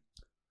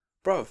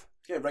 Bruv,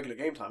 Yeah, regular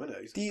game time, isn't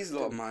it? these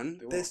lot, man,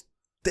 they will.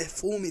 their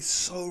form is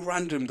so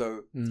random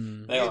though.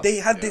 They are. They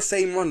had this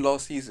same run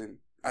last season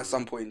at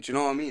some point. Do you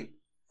know what I mean?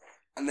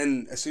 And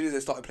then as soon as they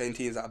started playing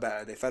teams that are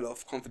better, they fell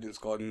off confidence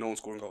guard and no one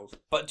scoring goals.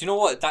 But do you know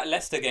what? That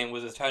Leicester game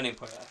was a turning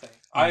point, I think.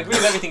 I agree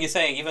with everything you're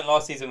saying. Even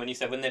last season when you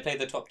said when they played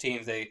the top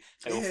teams, they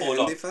will fall and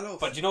off. they fell off.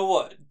 But do you know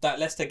what? That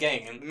Leicester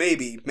game,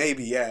 maybe,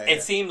 yeah.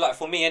 it seemed like,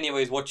 for me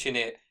anyways, watching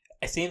it,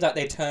 it seems like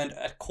they turned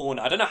a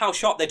corner. I don't know how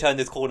sharp they turned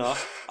this corner.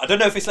 I don't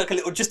know if it's like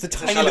just a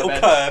tiny shallow little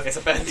bend. curve. It's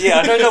a bend. Yeah,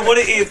 I don't know what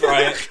it is,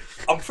 right?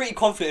 I'm pretty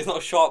confident it's not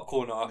a sharp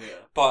corner, Yeah.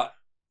 but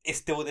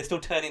they're still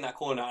turning that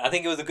corner. I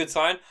think it was a good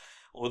sign,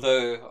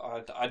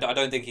 although I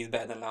don't think he's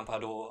better than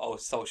Lampard or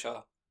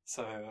Solskjaer.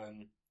 So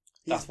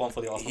that's one for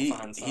the Arsenal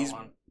fans.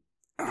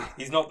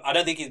 He's not. I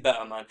don't think he's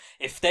better, man.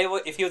 If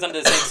he was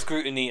under the same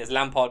scrutiny as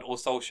Lampard or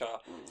Solskjaer,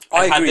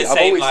 I and had agree. the I've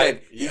same, always like,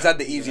 said he's had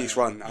the easiest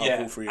run out of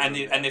all three. and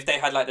of them. and if they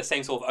had like the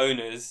same sort of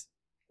owners,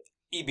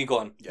 he'd be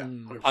gone. Yeah.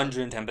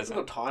 110%. It's a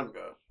long time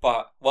ago.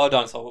 But well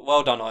done,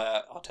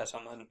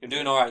 Arteta, man. You're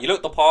doing all right. You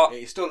look the part. Yeah,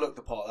 you still look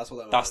the part. That's what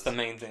that That's matters.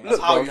 the main thing. That's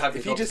Look, how bruv, you have your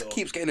if he job just still.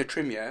 keeps getting a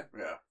trim, yeah,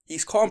 Yeah.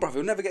 he's calm, bruv.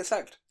 He'll never get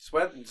sacked. Just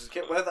wear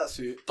that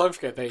suit. Don't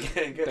forget they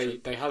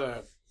Get they had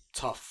a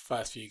tough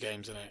first few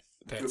games in it.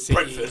 They had With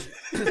City.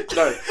 Brentford.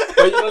 no,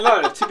 but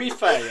no. To be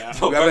fair, yeah.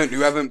 We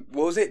haven't.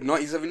 What was it?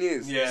 97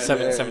 years. Yeah.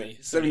 77.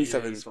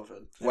 77. It's not fair.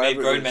 They made Whatever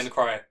it grown was. men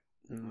cry.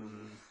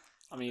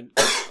 I mean,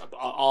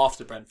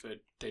 after Brentford,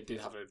 they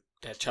did have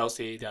they had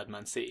Chelsea, they had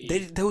Man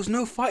City. There was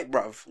no fight,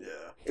 bruv. Yeah.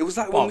 It was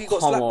like Oh, when we got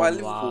come slapped by on,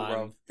 Liverpool, man.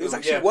 bruv. It was Yeah.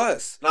 actually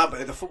worse. Nah,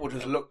 but the football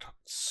just looked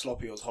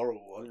sloppy. It was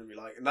horrible. I didn't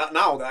really like it.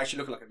 Now they're actually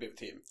looking like a bit of a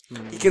team.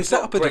 He can set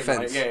not up a great,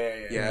 defence.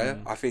 like, yeah.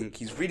 I think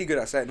he's really good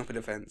at setting up a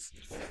defence.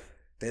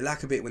 They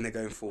lack a bit when they're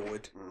going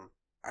forward.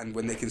 And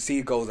when they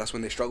concede goals, that's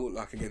when they struggle,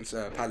 like against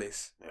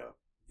Palace. Yeah.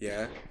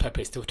 Yeah.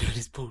 Pepe's still doing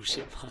his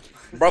bullshit, man.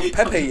 Bruv,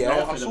 Pepe, yeah. I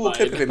Nothing saw a about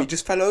clip it. of him. He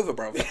just fell over,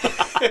 bruv.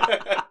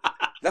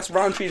 That's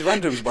Roundtree's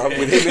randoms, bruv.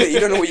 With him, you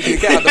don't know what you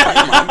can get out the back,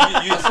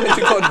 man. I swear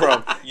to God,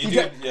 bruv.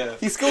 Yeah.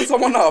 He skilled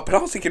someone up, and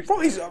I was thinking, bro,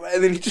 and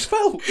then he just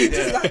fell.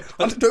 Just like,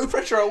 under no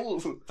pressure at all.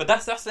 But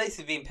that's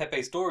basically been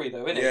Pepe's story,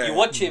 though, isn't it? Yeah. You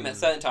watch him at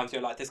certain times,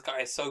 you're like, this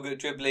guy is so good at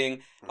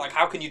dribbling. Like,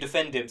 how can you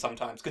defend him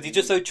sometimes? Because he's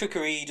just so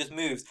trickery, he just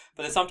moves.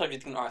 But then sometimes you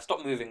think, all right,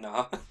 stop moving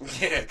now.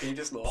 Yeah, can you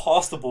just not?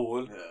 Pass the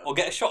ball Yeah. or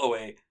get a shot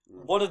away.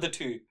 One of the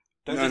two.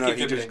 Don't No, just keep he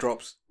dribbling. just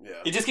drops. Yeah.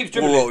 He just keeps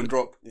Ball dribbling. roll and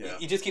drop. Yeah.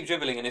 He just keeps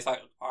dribbling, and it's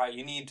like, all right,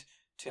 you need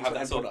to have It's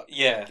that an sort of... end product.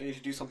 Yeah. You need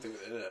to do something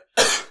with it,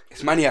 innit?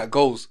 It's Maniac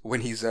goals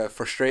when he's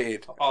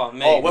frustrated. Oh,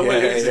 mate. Oh, when Yeah, we're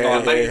yeah, hitting yeah,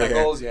 man, yeah, that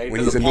yeah. goals, yeah. He When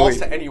he's doesn't annoyed pass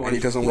to anyone. and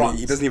he doesn't runs.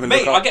 he doesn't even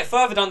Mate, look I up. get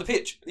further down the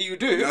pitch. You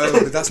do. No,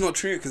 but that's not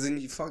true because then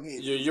you fucking.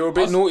 You're a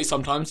bit naughty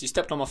sometimes. You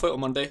stepped on my foot on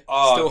Monday.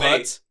 Oh, Still mate.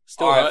 hurts.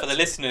 Still All right, hurts. for the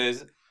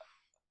listeners,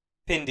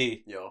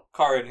 Pindy, Yo,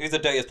 Karen, who's the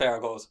dirtiest player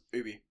at goals?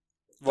 Ubi.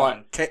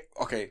 Right.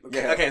 Okay,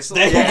 yeah. Okay, so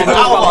Yeah, I'm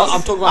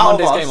yeah. talking about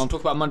Monday's game. I'm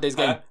talking about Monday's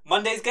game.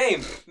 Monday's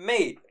game,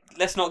 mate.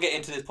 Let's not get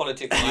into this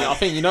politics. Man. I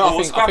think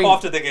We'll scrap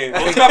after the game.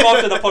 We'll scrap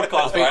after the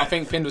podcast, I right?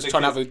 think Pind was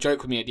trying to have a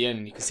joke with me at the end,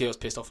 and you can see I was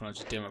pissed off, and I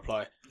just didn't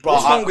reply. Bro,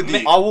 What's wrong with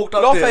you? I walked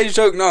up Laugh there. at his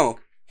joke now.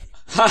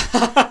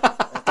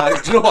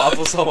 Thanks. Do you know what? I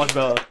feel so much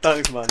better.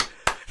 Thanks, man.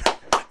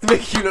 To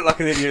make you look like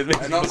an idiot. Makes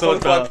And me I'm feel so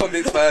much qualified better.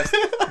 pundits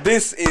first.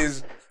 This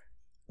is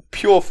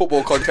pure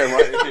football content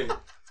right here.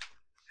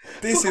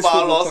 This Talk is about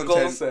our football last goal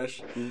content.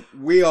 sesh.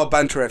 We are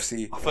Banter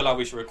FC. I feel like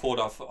we should record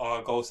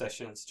our goal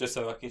sessions just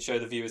so I can show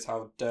the viewers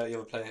how dirty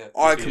of a player.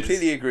 I he is.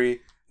 completely agree.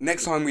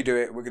 Next time we do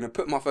it, we're going to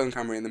put my phone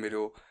camera in the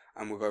middle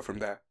and we'll go from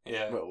there.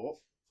 Yeah. Wait, what?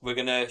 we're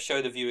gonna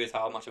show the viewers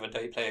how much of a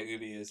dirty player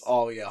Ubi is.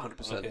 Oh yeah,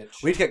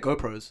 100%. We need to get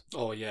GoPros.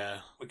 Oh yeah.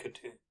 We could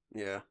too.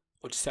 Yeah.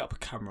 Or just set up a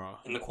camera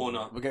In the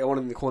corner. We'll get one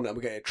in the corner and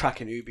we'll get a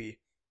tracking Ubi.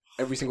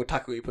 Every single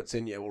tackle he puts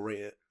in, yeah, we'll rate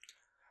it.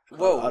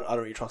 Well, I don't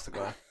really trust the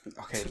guy.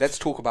 okay, let's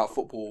talk about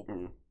football.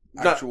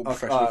 No, Actual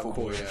professional alright,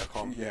 football. cool, yeah,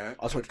 calm. Yeah.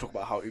 I just wanted to talk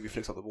about how Ubi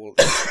flicks up the ball.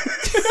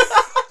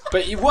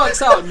 But it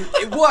works out.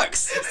 It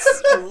works.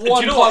 It's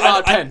 1 you know time what? out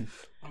of 10.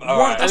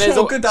 Alright. That's there's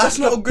not a- a good. That's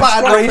not a good bad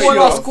strike ratio. When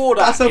I ratio. score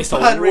that, That's a it's a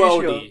bad ratio.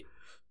 worldie.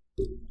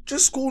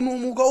 Just score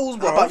normal goals,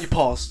 bro. How about you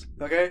pass?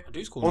 Okay. I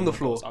do score On the normal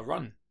floor. goals. I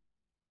run.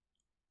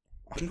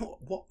 I'm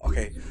not what?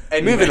 Okay.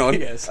 Anyway, Moving on.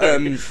 yeah,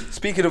 sorry.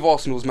 Speaking of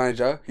Arsenal's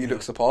manager, he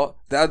looks the part.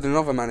 They had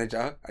another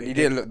manager, and he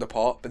didn't look the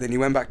part. But then he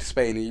went back to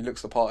Spain, and he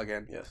looks the part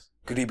again. Yes.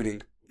 Good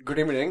evening. Good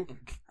evening.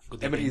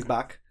 Good Emery's evening.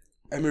 back.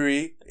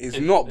 Emery is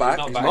He's not not back.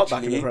 back. He's not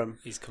back in the actually. Prem.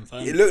 He's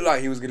confirmed. It looked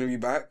like he was going to be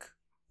back,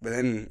 but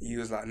then he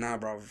was like, "Nah,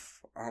 bruv,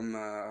 I'm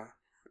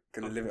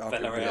gonna live it up.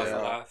 in Villarreal for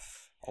Villarreal.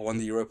 life. I won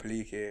the Europa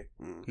League here.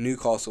 Mm.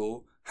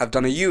 Newcastle have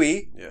done a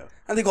UE, Yeah.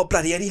 and they got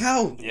bloody Eddie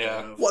Howe.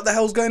 Yeah. What the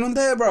hell's going on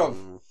there,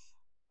 bruv?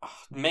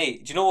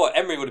 Mate, do you know what?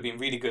 Emery would have been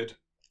really good.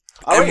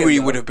 I rate Emery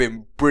him, would though. have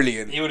been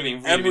brilliant. He would have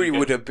been really, Emery really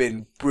would good. have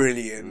been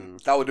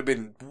brilliant. That would have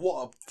been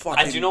what a fucking.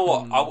 And do you know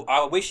what?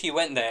 I wish he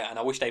went there and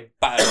I wish they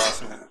battered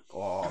Arsenal.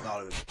 Oh,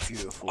 that would have been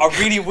beautiful. I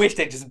really wish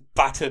they just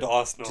battered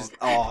Arsenal. Just,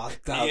 oh,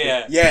 that would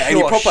Yeah. be Yeah, and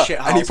he pure proper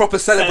shithouse.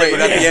 celebrated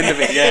at the end of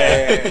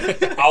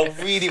it. Yeah.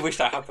 I really wish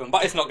that happened,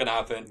 but it's not going to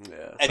happen.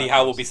 Yeah, Eddie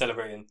Howe will be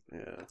celebrating.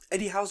 Yeah.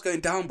 Eddie Howe's going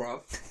down,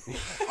 bruv.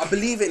 I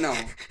believe it now.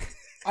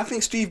 I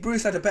think Steve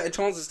Bruce had a better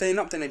chance of staying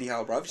up than Eddie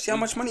Howe, bruv. See how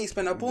much money he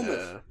spent at Bournemouth.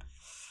 Yeah.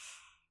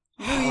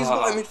 You know who he's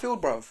got in midfield,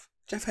 bruv?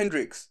 Jeff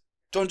Hendricks,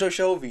 John Joe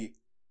Shelby.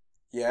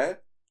 Yeah?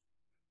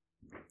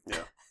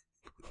 Yeah.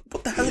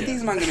 What the hell are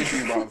these man going to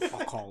do, bruv?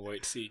 I can't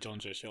wait to see John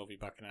Joe Shelby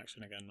back in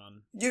action again,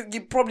 man.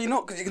 You probably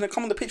not, because you're going to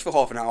come on the pitch for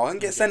half an hour and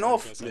get sent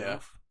off. Yeah.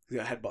 He's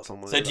got to headbutt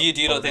someone. So do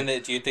you not think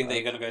that? Do you think that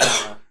you're going to go down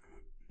now?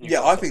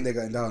 Yeah, I think they're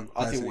going down.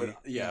 I think personally.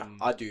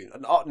 I do.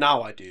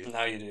 Now I do.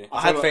 Now you do.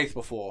 I had faith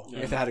before.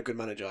 If they had a good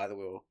manager, either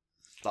will.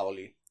 Like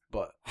Oli.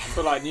 But I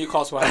feel like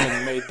Newcastle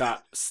haven't made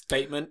that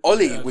statement.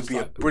 Ollie Yeah, would just be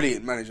a like-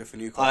 brilliant manager for I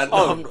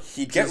Newcastle. know.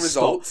 He'd get Just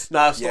results. Stop.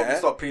 Nah, stop, Yeah.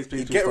 stop, please, please.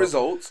 He'd please get stop.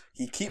 results.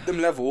 He'd keep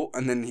them level,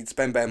 and then he'd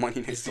spend bare money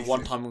next It's the season.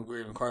 one time I'm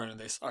agreeing with Corin on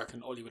this. I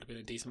reckon Ollie would have been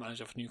a decent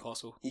manager for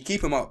Newcastle. He'd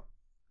keep him up,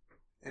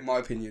 in my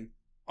opinion.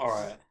 All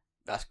right.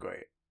 That's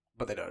great.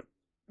 But they don't.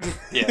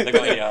 Yeah, they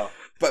got Eddie Howe.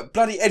 But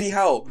bloody Eddie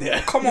Howe.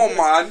 Yeah. Come on,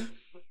 man.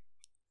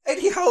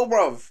 Eddie Howe,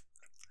 bruv.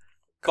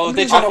 Cole, I'm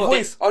did losing you my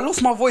voice. I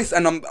lost my voice,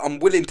 and I'm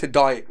willing to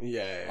die.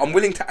 Yeah. I'm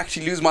willing to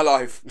actually lose my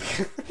life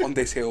on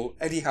this hill.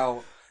 Eddie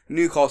Howe,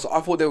 Newcastle.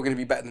 I thought they were going to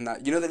be better than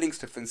that. You know the links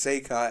to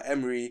Fonseca,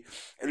 Emery.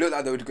 It looked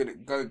like they were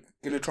going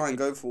to try and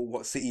go for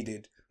what City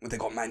did when they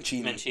got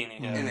Mancini. Mancini,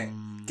 yeah.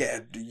 Innit?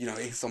 Get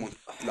someone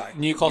like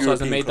Newcastle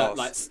hasn't European made that class.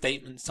 like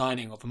statement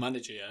signing of a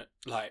manager yet.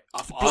 Like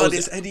I Blood was,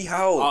 is Eddie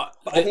Howe.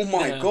 But Oh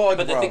my yeah. god,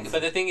 But the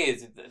bruv. thing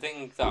is, the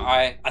thing that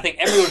I think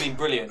Emery would have been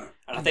brilliant,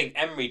 and I think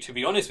Emery, to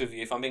be honest with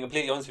you, if I'm being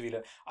completely honest with you,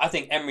 look, I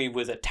think Emery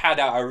was a tad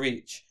out of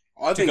reach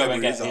I to think go Emery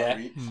and get. is out Yeah, of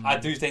reach. I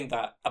do think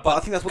that. But I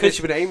think that's what they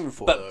should have been aiming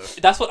for, But though.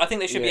 that's what I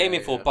think they should be Yeah,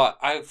 aiming for. yeah.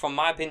 But from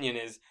my opinion,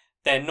 is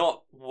they're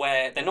not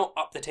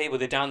up the table.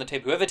 They're down the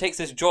table. Whoever takes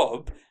this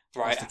job,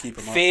 right, to keep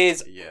 'em up.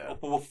 fears. Yeah.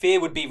 Well, fear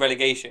would be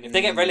relegation. If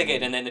they get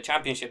relegated and then the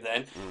championship,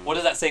 then what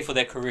does that say for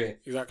their career?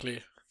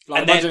 exactly.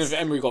 Like And imagine then- if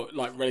Emery got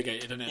like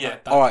relegated, and Yeah.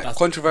 Alright, that's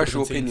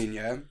controversial different teams.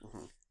 opinion, yeah?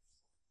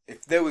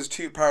 If there was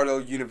two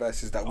parallel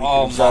universes that we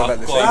Oh could observe my at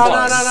the God. same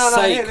No, time. no.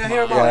 Sake,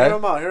 Hear him man. out. Yeah. Hear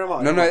him out. Hear him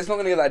out. No, it's not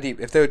going to get that deep.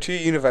 If there were two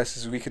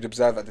universes we could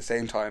observe at the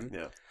same time,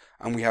 Yeah.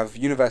 and we have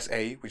Universe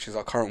A, which is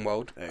our current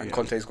world, and yeah.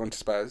 Conte's gone to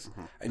Spurs,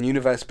 and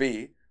Universe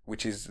B,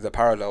 which is the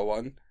parallel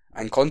one,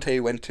 and Conte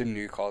went to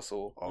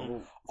Newcastle.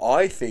 Oh.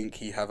 I think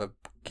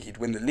he'd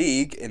win the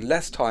league in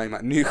less time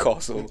at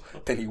Newcastle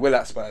than he will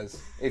at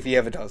Spurs, if he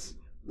ever does.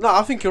 No,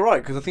 I think you're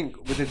right because I think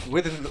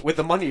with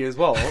the money as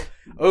well,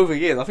 over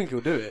years, I think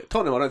he'll do it.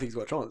 Tottenham, I don't think he's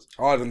got a chance.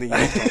 I don't think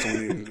he's chance of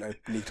winning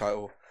a league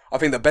title. I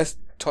think the best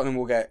Tottenham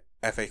will get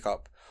FA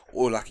Cup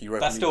or like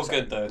Europa That's League still or something.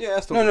 good though. Yeah,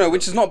 that's No,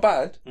 which is not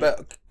bad.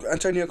 But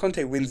Antonio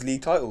Conte wins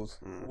league titles.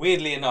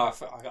 Weirdly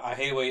enough, I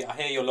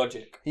hear your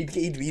logic. He'd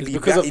be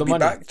because of the be money.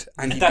 backed,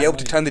 and he'd be That's able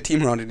to money. turn the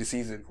team around in the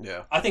season.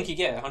 Yeah. I think he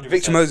get 100%.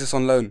 Victor Moses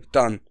on loan,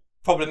 done.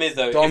 Problem is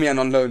though, Darmian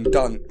on loan,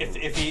 done.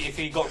 if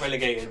he got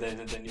relegated,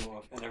 then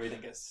everything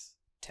gets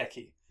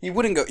techie. He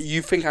wouldn't go.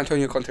 You think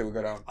Antonio Conte would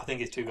go down? I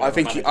think it's too good. I of a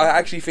think. manager. I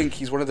actually think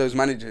he's one of those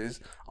managers,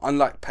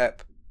 unlike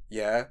Pep.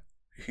 Yeah,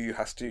 who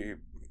has to.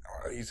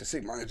 He's a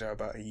sick manager,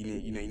 but he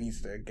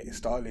needs to get his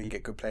style in,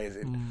 get good players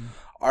in.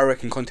 I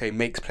reckon Conte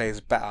makes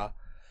players better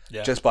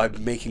just by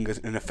making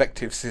an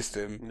effective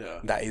system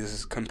that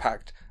is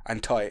compact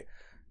and tight,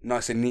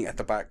 nice and neat at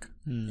the back.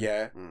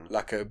 Yeah,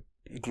 like a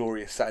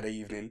glorious Saturday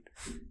evening.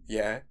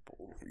 Yeah,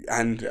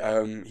 and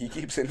he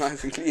keeps it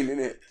nice and clean,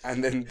 innit?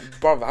 And then,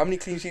 bruv, how many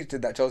clean sheets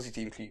did that Chelsea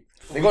team keep?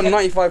 They got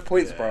 95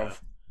 points, bruv.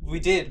 We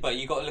did, but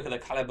you got to look at the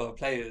caliber of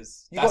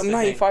players. You That's got the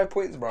 95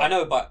 points, bro. thing. I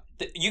know, but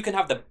you can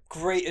have the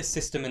greatest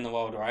system in the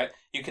world, right?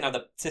 You can have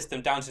the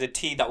system down to the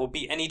T that will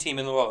beat any team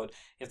in the world.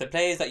 If the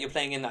players that you're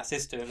playing in that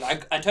system,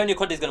 like Antonio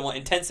Conte is going to want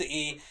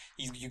intensity.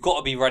 You got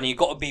to be running. You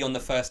got to be on the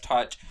first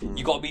touch.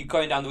 You got to be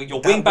going down the wing.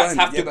 Your wing backs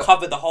have to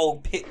cover the whole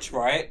pitch,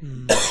 right?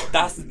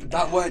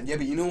 That weren't. Yeah,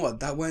 but you know what?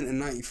 That weren't a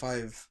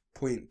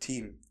 95-point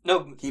team.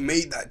 No, He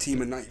made that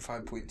team a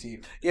 95-point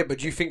team. Yeah, but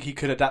do you think he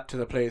could adapt to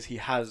the players he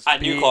has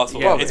at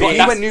Newcastle. Yeah, Bro, It's if what- he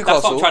that's- went that's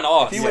what I'm Newcastle, trying to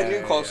ask. if he went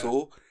Yeah,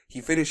 Newcastle,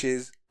 he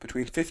finishes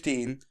between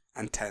 15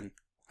 and 10,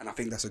 and I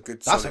think that's a good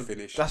that's solid a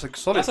finish. That's a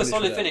solid. That's a finish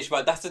solid for them. finish,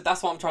 but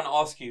that's what I'm trying to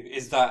ask you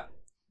is that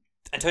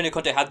Antonio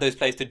Conte had those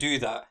players to do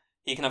that.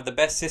 He can have the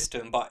best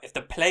system, but if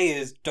the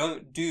players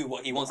don't do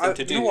what he wants them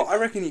to You know do, what? I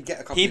reckon he'd get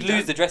a couple. he'd in lose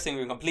Jan. the dressing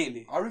room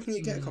completely. I reckon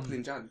he'd get a couple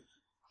in Jan.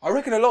 I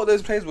reckon a lot of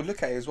those players would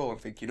look at it as well and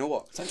think, you know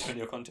what? It's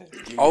Antonio Conte.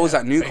 I was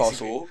at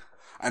Newcastle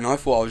and I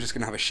thought I was just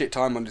gonna have a shit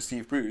time under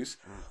Steve Bruce.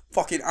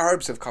 Fucking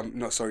Arabs have come.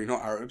 No, sorry,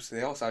 not Arabs.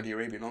 They are Saudi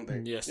Arabian, aren't they?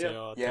 Yes, Yeah. they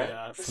are. Yeah. They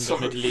are from Sorry.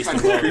 the Middle East.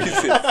 Thank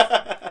as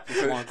well.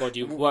 you. Oh my god,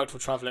 you worked for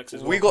Travelex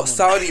as well. We got Come on.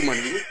 Saudi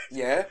money,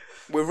 yeah.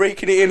 We're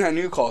raking it in at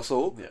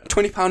Newcastle. Yeah.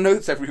 £20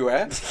 notes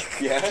everywhere.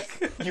 Yeah.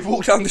 You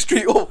walk down the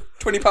street, oh,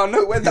 £20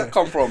 note. Where'd that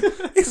come from?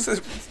 It's a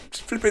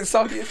flipping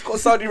Saudi. It's got a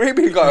Saudi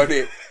Arabian guy on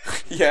it.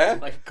 Yeah.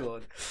 My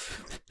God.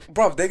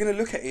 Bruv, they're gonna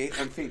look at it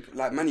and think,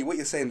 like, Manny, what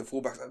you're saying, the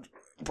fullbacks,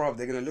 bruv,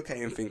 they're gonna look at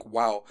it and think,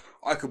 wow,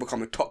 I could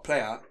become a top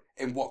player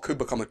in what could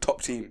become a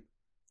top team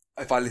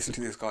if I listen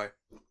to this guy.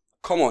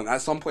 Come on,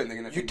 at some point they're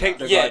gonna. You think take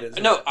that. the Yeah, guidance.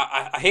 no,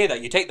 I hear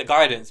that you take the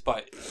guidance,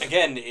 but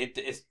again,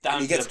 it's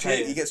down He to gets the two.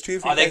 players. He gets two.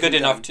 Are they good players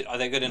enough? in To, are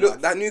they good enough?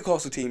 Look, that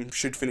Newcastle team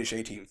should finish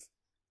 18th.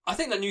 I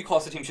think the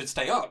Newcastle team should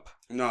stay up.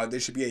 No, they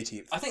should be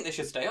 18th. I think they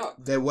should stay up.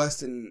 They're worse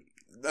than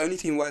the only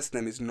team worse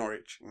than them is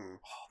Norwich. Poor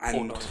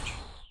And Norwich.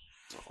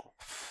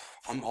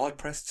 I'm hard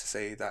pressed to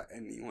say that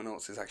anyone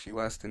else is actually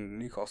worse than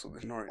Newcastle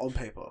than Norwich. On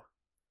paper.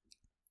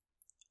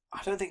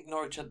 I don't think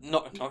Norwich.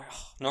 Norwich.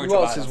 Who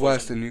else is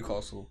worse than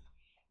Newcastle?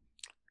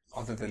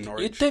 Other than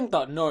Norwich. You'd think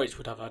that Norwich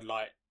would have had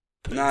like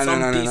No, some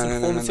no, no, no, decent no, no,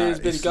 no, no. performances.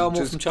 Billy It's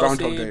Gilmore just from Chelsea.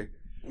 Groundhog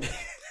Day.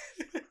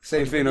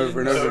 Same thing over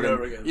and over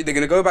Over again. again. They're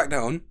gonna go back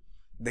down.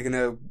 They're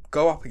gonna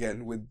go up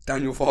again with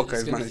Daniel Farke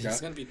as He's gonna- manager.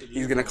 he's gonna be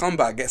He's gonna come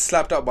back, get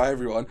slapped up by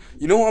everyone.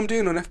 You know what I'm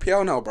doing on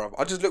FPL now, bruv?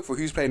 I just look for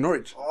who's playing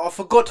Norwich. Oh, I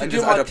forgot to And do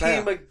just my add a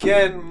team player.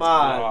 again, man.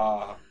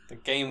 Ah, the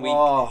game week.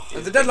 Oh,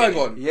 Has the deadline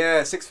gone?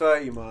 yeah,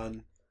 6:30,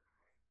 man.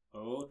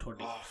 Oh,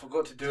 20. Oh, I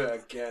forgot to do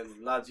it again,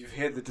 lads. You've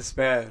heard the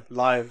despair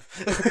live.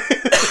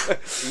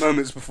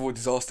 Moments before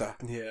disaster.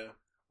 Yeah,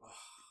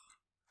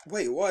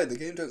 Wait, why? The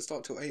game don't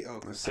start till 8. Oh,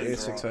 because it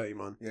is 6:30,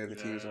 man. Yeah, the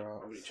teams are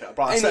out.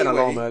 But I set an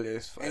Anyway- alarm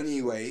earlier.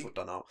 anyway, it's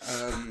done out.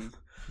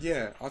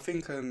 Yeah, I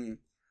think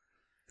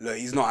look,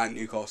 he's not at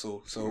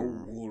Newcastle, so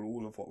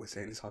all of what we're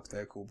saying is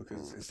hypothetical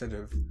because instead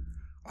of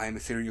I am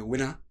a serial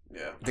winner,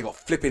 Yeah, they got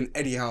flipping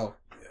Eddie Howe.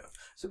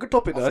 it's a good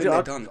topic though. I think I,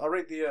 they're done. I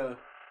rate the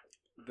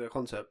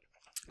concept.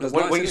 It was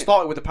When, nice, when you innit?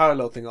 started with the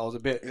parallel thing, I was a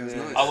bit. It was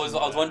nice. I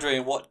was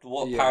wondering what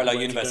Yeah, parallel where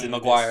to universe go is with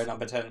Maguire this. at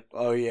number 10.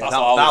 Oh yeah, That's that,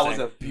 what I that was was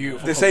a saying.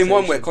 beautiful. The same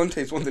one conversation. where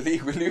Conte's won the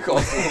league with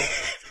Newcastle.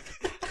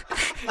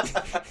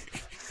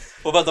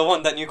 What about the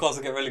one that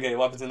Newcastle get relegated?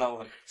 What happens in that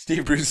one?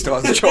 Steve Bruce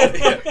starts the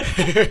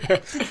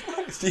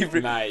job. Steve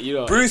Bruce. Nah, you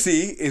know.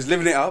 Brucey is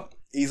living it up.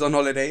 He's on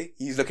holiday.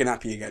 He's looking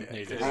happy again. Yeah,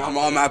 he did.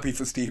 I'm happy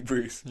for Steve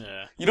Bruce.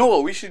 Yeah. You know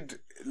what? We should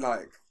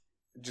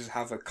just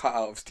have a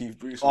cutout of Steve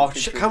Bruce. Oh with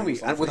shit, pictures can or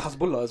we? And with something.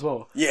 Hasbullah as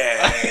well. Yeah.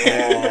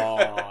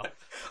 Oh.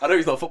 I know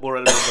he's not football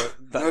relevant,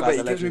 but that No, but guy's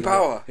he a gives me legend,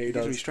 power. yeah. He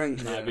gives me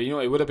strength. Nah, but you know,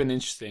 it would have been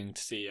interesting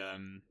to see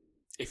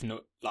if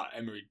not like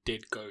Emery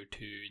did go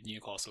to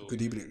Newcastle.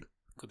 Good evening.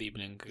 Good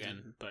evening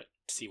again, but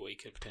to see what he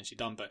could potentially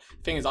done. But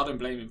the thing is, I don't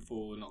blame him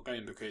for not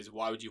going because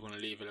why would you want to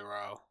leave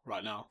Villarreal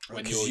right now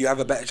when Because you have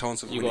a better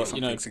chance of you winning got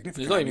something significant.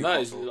 There's not at even that.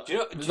 Newcastle. It's, Do you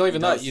know- there's not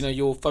even he that. does. You know,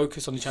 you're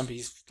focused on the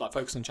Champions,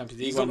 focused on Champions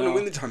League He's right not going now.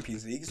 to win the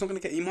Champions League. He's not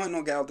going to get. He might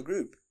not get out of the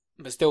group.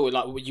 But still,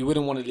 like you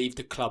wouldn't want to leave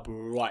the club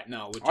right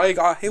now. Would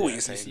you? I hear what Yeah,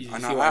 you're saying. you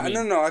And see what I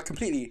mean? no, I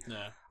completely.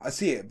 Yeah. I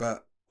see it,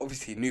 but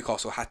obviously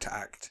Newcastle had to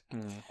act.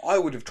 Mm. I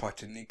would have tried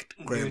to nick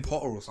Graham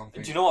Potter or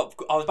something. Do you know what?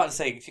 I was about to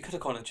say, you could have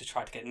gone and just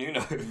tried to get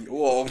Nuno.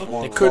 Oh,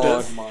 my They could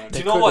God, have. man. Do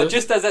you They know what? could've.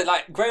 Just as a,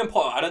 like, Graham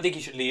Potter, I don't think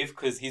he should leave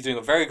because he's doing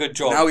a very good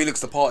job. Now he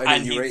looks the part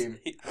and you he's- rate him.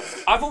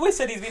 I've always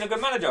said he's been a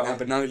good manager. Yeah,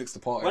 but now he looks the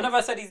part. Whenever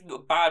I said he's a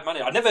bad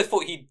manager, I never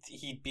thought he'd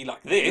be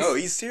like this. No,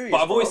 he's serious.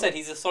 but I've always bro. said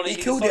he's a solid. he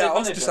he's killed a it solid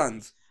at manager.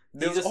 Ostersands.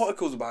 There He's was just-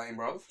 articles about him,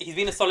 bro. He's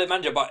been a solid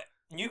manager, but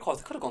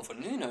Newcastle could have gone for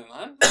Nuno,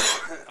 man.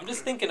 I'm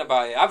just thinking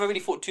about it. I haven't really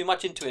thought too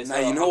much into it. So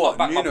Nah, you know I've what? got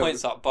back my Nuno-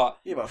 points up, but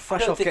Yeah, but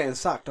fresh don't off think- getting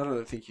sacked, I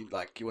don't think you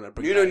want to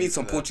bring. You that don't need into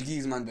some the-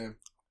 Portuguese man, though.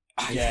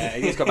 Yeah,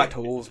 he needs to go back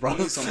to Wolves, bro. He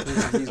needs some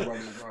Portuguese brother,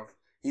 bro.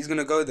 He's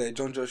gonna go there.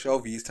 John Joe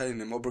Shelby. He's telling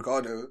him,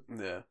 "Obrigado."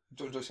 Yeah,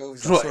 John Joe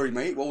Shelby's Right. like, "Sorry,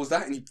 mate. What was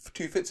that?" And he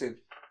two fits in.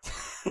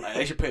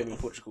 they should put him in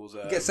Portugal's.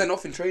 He gets sent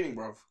off in training,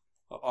 bro.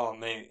 oh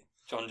mate,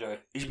 John Joe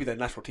He should be their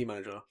national team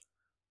manager.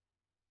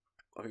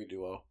 I think he'd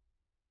do well.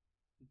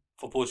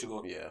 for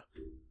Portugal. Yeah,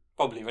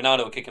 Probably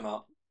Ronaldo will kick him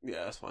out,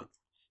 yeah, that's fine.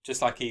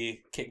 just like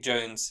he kicked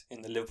Jones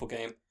in the Liverpool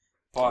game.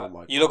 But Oh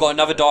my you lot got God,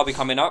 another yes. derby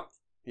coming up.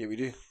 Yeah, we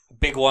do.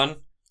 Big one.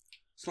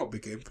 It's not a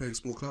big game. Playing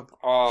small club.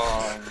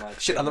 Oh my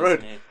Shit down the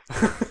goodness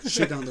road. me.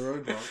 Shit down the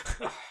road,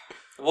 bro.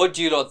 What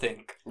do you lot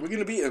think? We're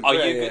gonna beat him. Are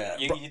Yeah, you, yeah.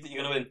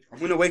 you're gonna win? I'm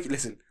gonna wake.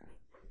 Listen,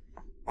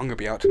 I'm gonna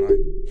be out tonight,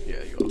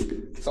 Yeah, you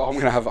are. so I'm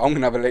gonna have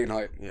a late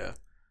night. Yeah.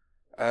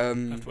 I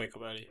have to wake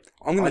up early.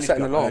 I'm I gonna need set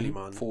to an be up alarm early,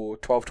 man. for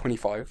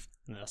 12:25.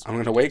 Yeah, that's I'm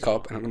what gonna I do wake as well.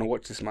 up and I'm gonna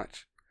watch this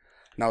match.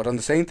 Now I've done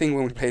the same thing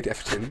when we played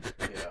Everton.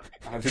 Yeah.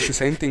 And I did the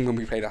same thing when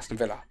we played Aston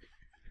Villa.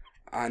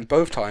 And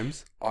both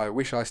times, I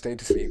wish I stayed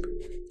to sleep.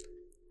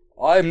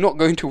 I'm not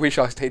going to wish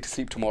I stayed to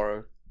sleep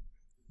tomorrow.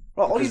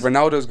 Right, Because Ollie's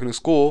Ronaldo's going to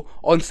score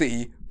on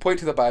City, point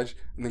to the badge,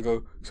 and then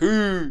go,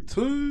 2.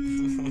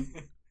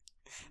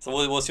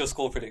 So what's your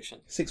score prediction?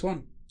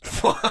 6-1.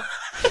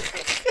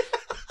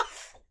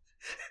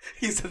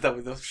 He said that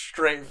with a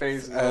straight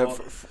face. as well.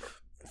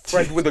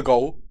 Fred with a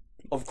goal.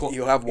 Of course,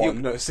 He'll have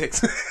one. No,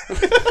 6.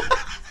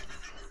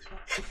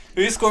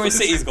 Who's scoring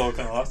City's goal,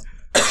 can I ask?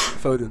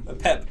 Foden.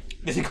 Pep.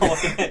 Did he come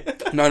off the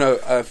bench? No,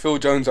 Phil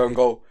Jones' own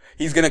goal.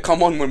 He's going to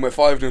come on when we're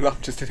 5-0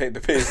 up just to take the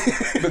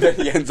piss. But then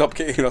he ends up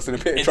getting us in a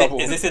bit of trouble.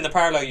 Is this in the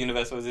parallel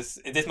universe, or is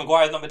this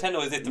Maguire's number 10,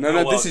 or is this the No, real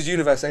this world? is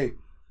Universe A.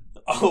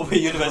 Oh, we're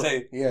Universe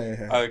A.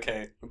 Yeah.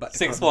 Okay. Back to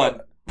 6-1.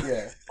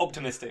 Yeah.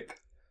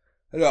 Optimistic.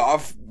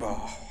 Look,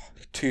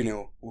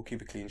 2-0. We'll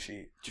keep a clean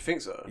sheet. Do you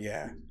think so?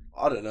 Yeah.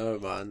 I don't know,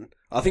 man.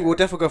 I think we'll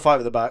definitely go 5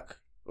 at the back.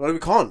 Well, we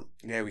can't.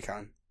 Yeah, we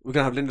can. We're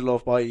going to have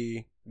Lindelof,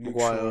 Bailly, Luke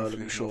Maguire, Shaw if Luke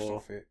Lindelof's Shaw,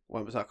 not fit.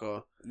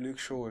 Wan-Bissaka. Luke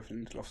Shaw if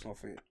Lindelof's not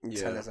fit.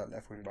 Yeah. Tellers at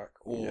left wing back.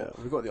 Or Yeah,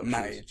 we've got the options.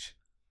 Matic.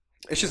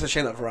 It's just a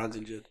shame that Varane's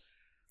injured.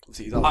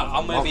 Obviously, he's out I'm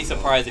for going to be months.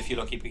 surprised if you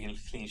lot keep a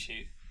clean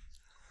sheet.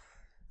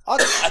 I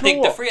I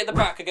think the 3 at the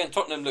back against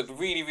Tottenham looked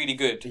really, really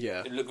good.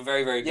 Yeah. It looked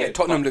very, very good. Yeah,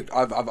 Tottenham But-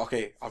 looked.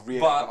 I've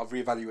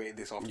reevaluated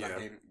this after Yeah. that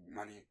game,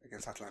 Manny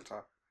against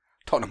Atlanta.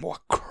 Tottenham were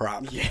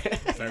crap. Yeah.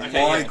 Okay,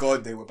 My yeah.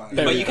 God, they were bad.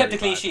 But Very, you kept very the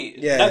clean bad. sheet.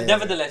 Yeah.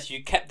 Nevertheless,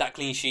 you kept that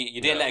clean sheet.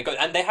 You didn't let it go.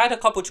 And they had a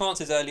couple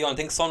chances early on. I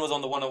think Son was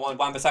on the 1-on-1.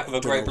 Wan-Bissaka with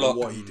a great block.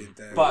 What he did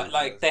there. But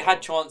like they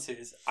had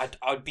chances.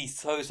 I'd be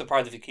so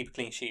surprised if you keep a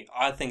clean sheet.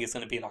 I think it's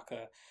going to be like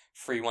a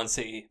 3-1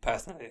 City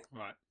personally.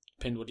 Right.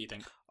 Pind, what do you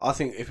think? I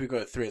think if we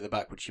go 3 at the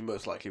back, which you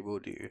most likely will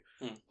do,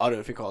 I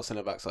don't think our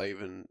centre backs are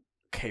even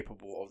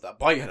capable of that.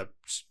 Bailly had a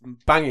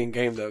banging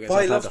game though against But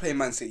I Atlanta. love playing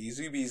Man City.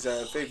 Zubi's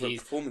favourite He's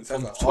performance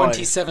From ever.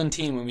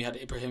 2017, when we had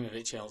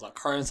Ibrahimovic here, I was at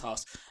Curran's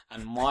house,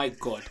 and my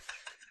God,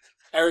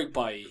 Eric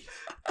Bailly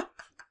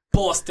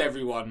bossed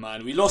everyone,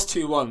 man. We lost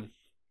 2-1.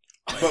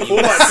 But for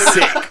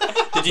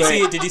what?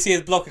 Did you see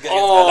his block against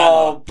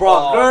Oh, Atlanta?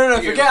 bro! No,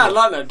 beautiful. forget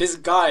Atlanta. This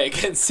guy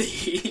against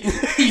City,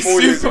 he's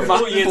 4 years ago. Superman.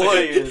 4 years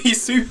boy. ago.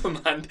 He's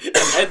Superman and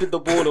headed the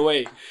ball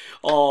away.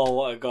 Oh,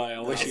 what a guy! I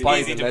wish It's he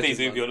Bailly's was. easy a to please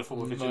legend, Zubi on the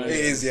football pitch. No. It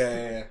is,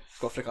 yeah.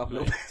 Got to flick up a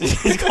little bit.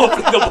 He's got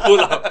to flick the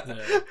ball up.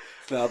 Yeah,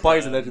 No,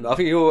 Bailly's a legend. I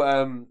think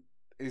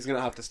he's going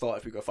to have to start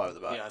if we go 5 at the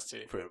back. he has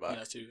to. 3 at the back. He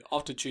has to.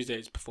 After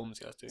Tuesday's performance,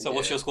 he has to. So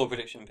what's your score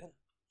prediction, Ben?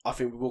 I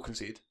think we will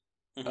concede.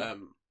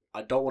 Mhm.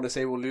 I don't want to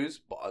say we'll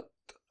lose, but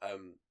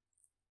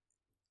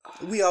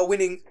We are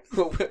winning.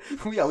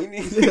 we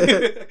need.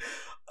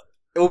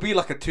 It will be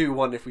like a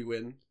 2-1 if we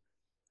win.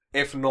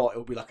 If not, it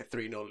will be like a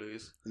 3-0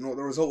 lose. You know what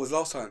the result was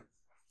last time?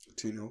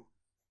 2-0.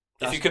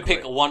 If you could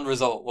pick one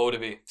result, what would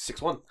it be?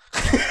 6-1.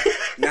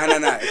 Nah.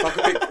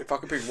 If I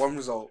could pick one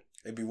result,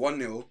 it'd be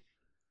 1-0.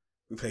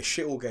 We play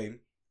shit all game.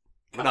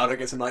 Ronaldo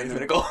gets a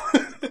 90-minute goal.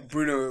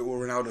 Bruno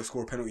or Ronaldo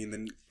score a penalty in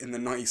the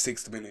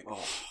 96th minute.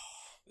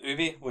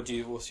 Ubi,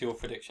 what's your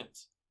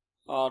predictions?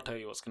 I'll tell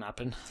you what's gonna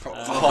happen.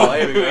 Oh,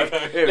 here we go.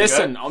 Here we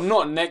Listen, I'm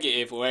not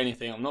negative or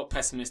anything. I'm not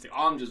pessimistic.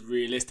 I'm just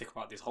realistic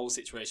about this whole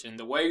situation.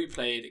 The way we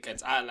played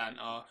against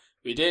Atlanta,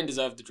 we didn't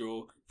deserve the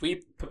draw. If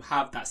we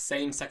have that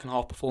same second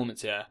half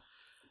performance here,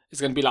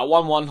 it's going to be like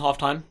 1-1 half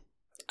time.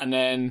 And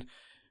then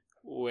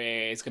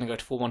it's going to go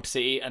to 4-1 to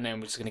City. And then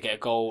we're just going to get a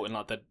goal in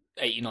like the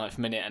 89th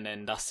minute. And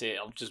then that's it.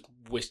 I just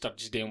wished I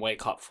just didn't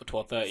wake up for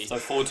 12:30. So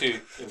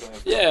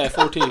 4-2. Yeah,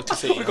 4-2 to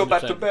City. We go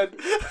back to 100%. bed.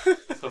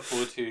 So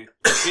 4-2.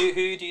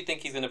 Who do you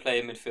think he's going to play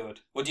in midfield?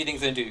 What do you think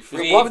he's going to do?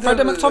 Well,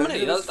 Freddie Freddie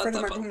McTominay.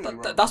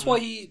 McTominay, right? That's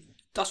why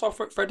That's why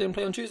Fred didn't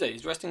play on Tuesday.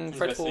 He's resting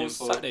Fred resting for him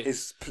for Saturday.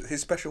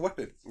 His special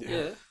weapon.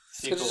 Yeah.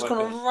 Secret He's just going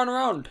to weapon. run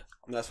around.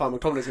 That's fine.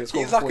 McTominay's going to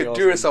score. He's like a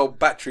 40 yards. Duracell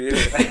battery,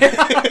 isn't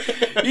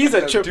he? He's a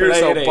Like triple A,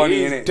 Duracell innit? bunny,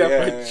 He's innit?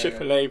 definitely Yeah.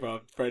 triple A, bro.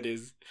 Fred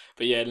is.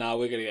 But yeah, now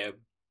we're going to get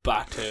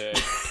battered.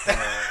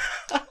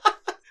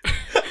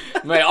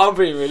 Mate, I'm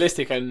being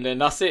realistic, and then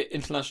that's it.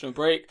 International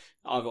break.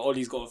 Either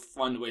Ollie's got to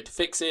find a way to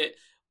fix it,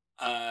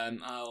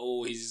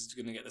 or he's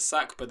going to get the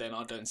sack. But then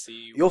I don't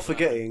see. You're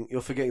forgetting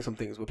some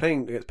things. We're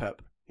playing against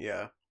Pep.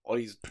 Yeah.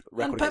 Ollie's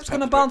record And Pep's against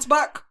going to Pep is bounce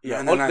back. great.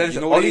 Yeah. No, no, no. Listen,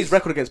 You know what it Ollie's is?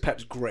 record against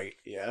Pep's great.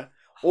 Yeah.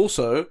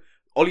 Also,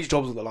 Ollie's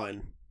job's on the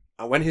line.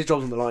 And when his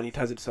job's on the line, he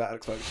turns into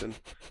Alex Ferguson.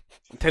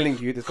 I'm telling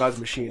you, this guy's a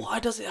machine. Why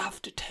does it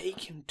have to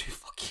take him to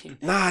fucking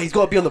Nah, he's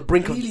got to be on the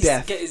brink of really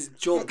death. get his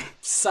job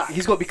sacked?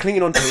 He's got to be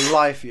clinging on to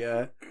life,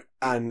 yeah.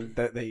 And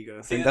there you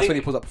go. See, And the that's thing- when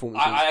he pulls up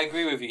performances. I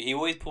agree with you. He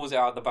always pulls it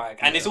out of the bag.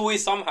 And it's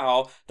always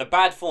somehow the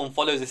bad form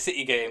follows a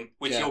City game,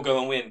 which Yeah. he'll go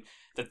and win.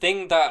 The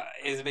thing that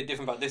is a bit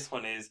different about this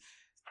one is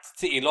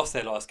City lost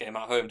their last game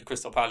at home to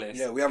Crystal Palace.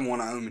 Yeah, we haven't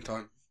won at home in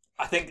time.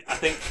 I think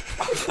that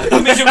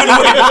means you're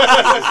gonna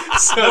win.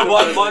 So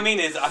what I mean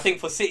is, I think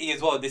for City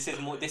as well, this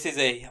is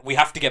a we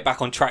have to get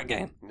back on track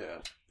game. Yeah.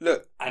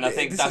 Look, And I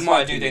think this that's is why my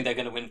I do opinion. think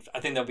they're gonna win. I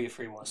think there'll be a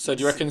 3-1. So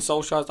do you reckon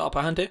Solskjaer's the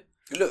upper hand here?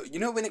 Look, you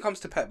know when it comes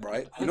to Pep,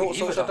 right? You know what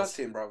think either Solskjaer does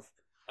to him, bruv?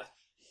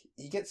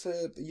 He gets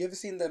you ever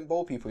seen them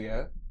bowl people,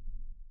 yeah?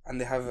 And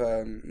they have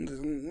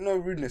no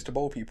rudeness to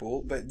bowl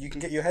people, but you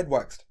can get your head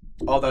waxed.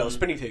 Oh, that little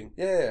spinny thing.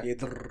 Yeah. Yeah.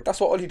 That's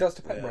what Ollie does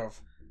to Pep, Yeah. bruv.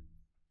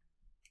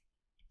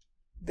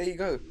 There you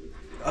go.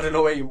 I don't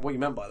know what you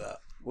meant by that.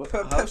 What?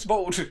 How? Pep's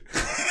bold.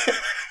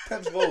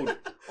 Pep's bold.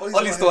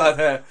 Ollie still has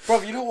hair.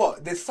 Bruv, you know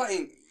what? There's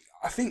something...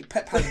 I think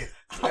Pep has...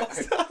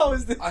 How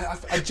is this?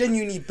 I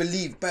genuinely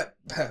believe Pep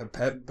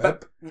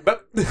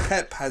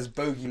has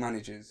bogey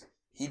managers.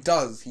 He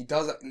does.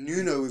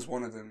 Nuno is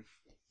one of them.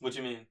 What do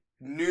you mean?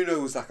 Nuno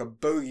was like a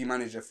bogey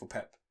manager for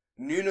Pep.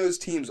 Nuno's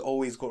teams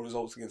always got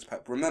results against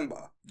Pep.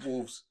 Remember,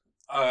 Wolves.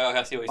 Oh,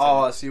 I see what you're saying. Oh,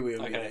 I see what you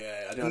mean. Okay.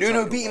 Yeah, I didn't Nuno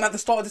understand beat him what- at the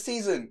start of the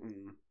season.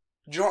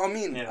 Do you know what I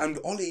mean? Yeah. And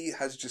Ollie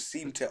has just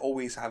seemed to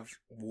always have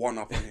one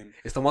up on him.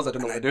 It's the ones that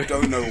don't know And what I they're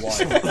doing.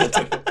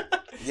 don't know why.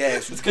 Yeah,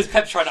 It's because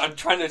Pep's trying to do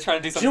Do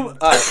you something. know,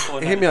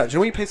 alright, hear me out. Do you know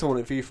when you play someone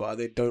in FIFA,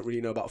 they don't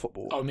really know about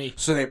football? Oh, me.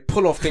 So they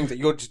pull off things that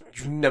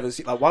you've never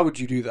seen. Like, why would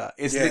you do that?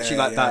 It's literally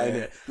like that, yeah.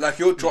 isn't it? Like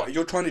you're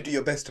trying to do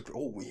your best to.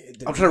 Oh, yeah.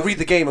 I'm trying to read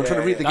the game. I'm trying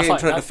to read the That's game. like-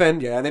 trying to that's-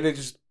 defend. Yeah, and then they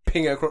just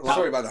ping it across.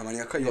 Sorry about that, man.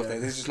 I cut you off Yeah. there.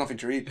 There's just nothing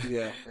to read.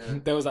 Yeah.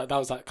 There was that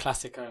was that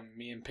classic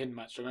me and Pin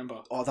match.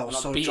 Remember? Oh, that was When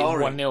I so beat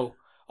jarring. 1-0.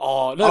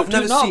 Oh no! I've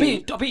never I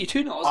seen- beat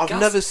you 2-0. I've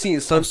never seen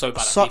I'm so bad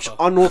at such FIFA.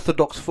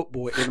 unorthodox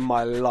football in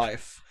my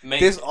life.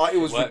 Mate, It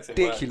was it works, it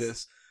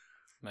ridiculous.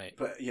 Mate,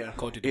 But yeah,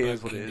 got to it do the is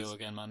Burger what King it deal is.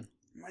 again, man.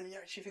 Man, you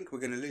actually think we're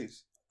gonna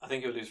lose? I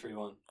think he'll lose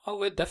 3-1. Oh,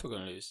 we're definitely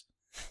gonna lose.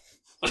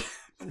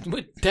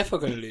 We're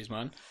definitely gonna lose,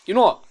 man. You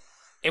know what?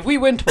 If we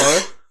win tomorrow,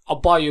 I'll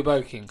buy you a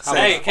Burger King. How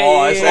Say- about-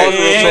 Oh, it's on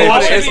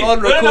recorded. It's on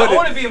I recorded.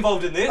 want to be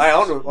involved in this. I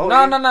don't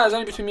know. No, it's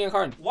only between me and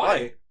Karen.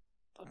 Why?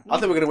 I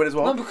think we're gonna win as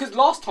well. No, because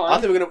last I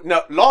time. think we're gonna.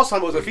 No, last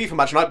time it was a FIFA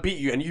match and I beat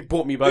you and you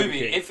bought me Burger Ruby,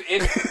 King.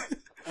 if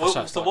well,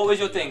 Shut so up. what was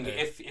your thing? Yeah.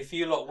 If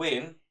you lot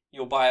win,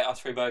 you'll buy us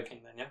free Burger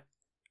King then, yeah?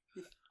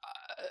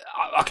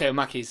 Okay,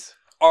 Mackey's.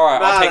 All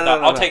right, I'll No, take no,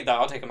 that. no, I'll no. take that.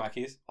 I'll take a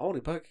Mackey's. I want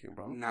a Burger King,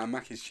 bro. Nah,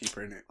 Mac is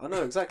cheaper, innit? I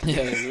know exactly.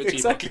 Yeah, it's a bit cheaper.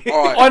 exactly.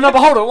 All right. Oh no, but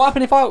hold on. What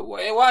happened if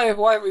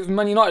why if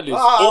Man United lose?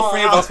 All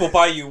three of us will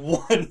buy you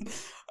one,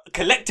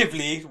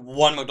 collectively,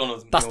 one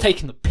McDonald's That's meal.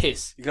 taking the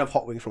piss. You can have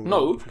hot wings from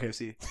No.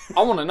 KFC.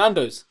 I want a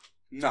Nando's.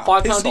 Nah,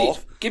 £5 piss each.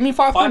 off. Give me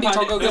 £5 each.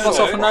 I'll £5 go each. get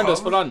myself a No, Nando's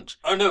bruv. for lunch.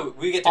 Oh no,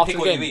 we get to After pick the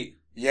what you game. eat.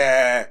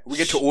 Yeah, we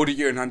get to order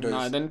you in Nando's.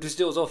 Nah, then this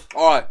deal's off.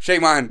 All right, shake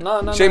my hand.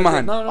 No, shake my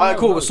hand. No, Alright,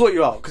 cool. no. We'll sort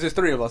you out because there's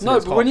three of us. No,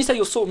 but when you say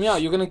you'll sort me out,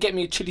 you're gonna get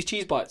me chili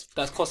cheese bites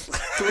that cost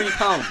 £3.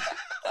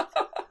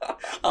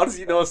 how does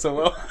he know us so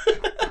well?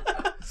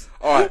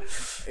 All right,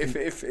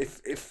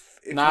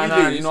 if Nah,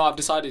 we lose, you know I've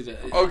decided it.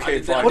 Okay, I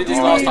did, fine. I What did do this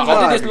you last mean, time.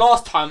 I did this man?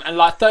 last time, and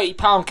like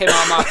 £30 came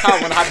out of my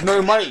account when I had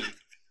no money.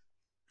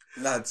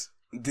 lads,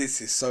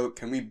 this is so.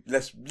 Can we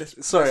let's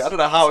Sorry, I don't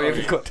know how we Sorry.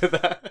 even got to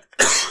that.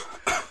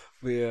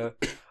 But yeah,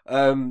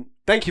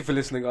 thank you for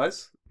listening,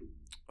 guys.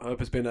 I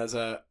hope it's been as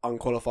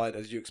unqualified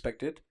as you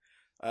expected.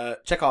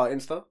 Check out our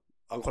Insta,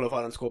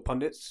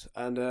 unqualified_pundits,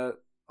 and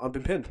I've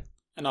been pinned.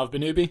 And I've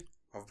been Ubi.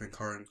 I've been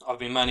Corin. I've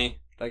been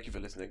Manny. Thank you for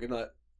listening. Good night.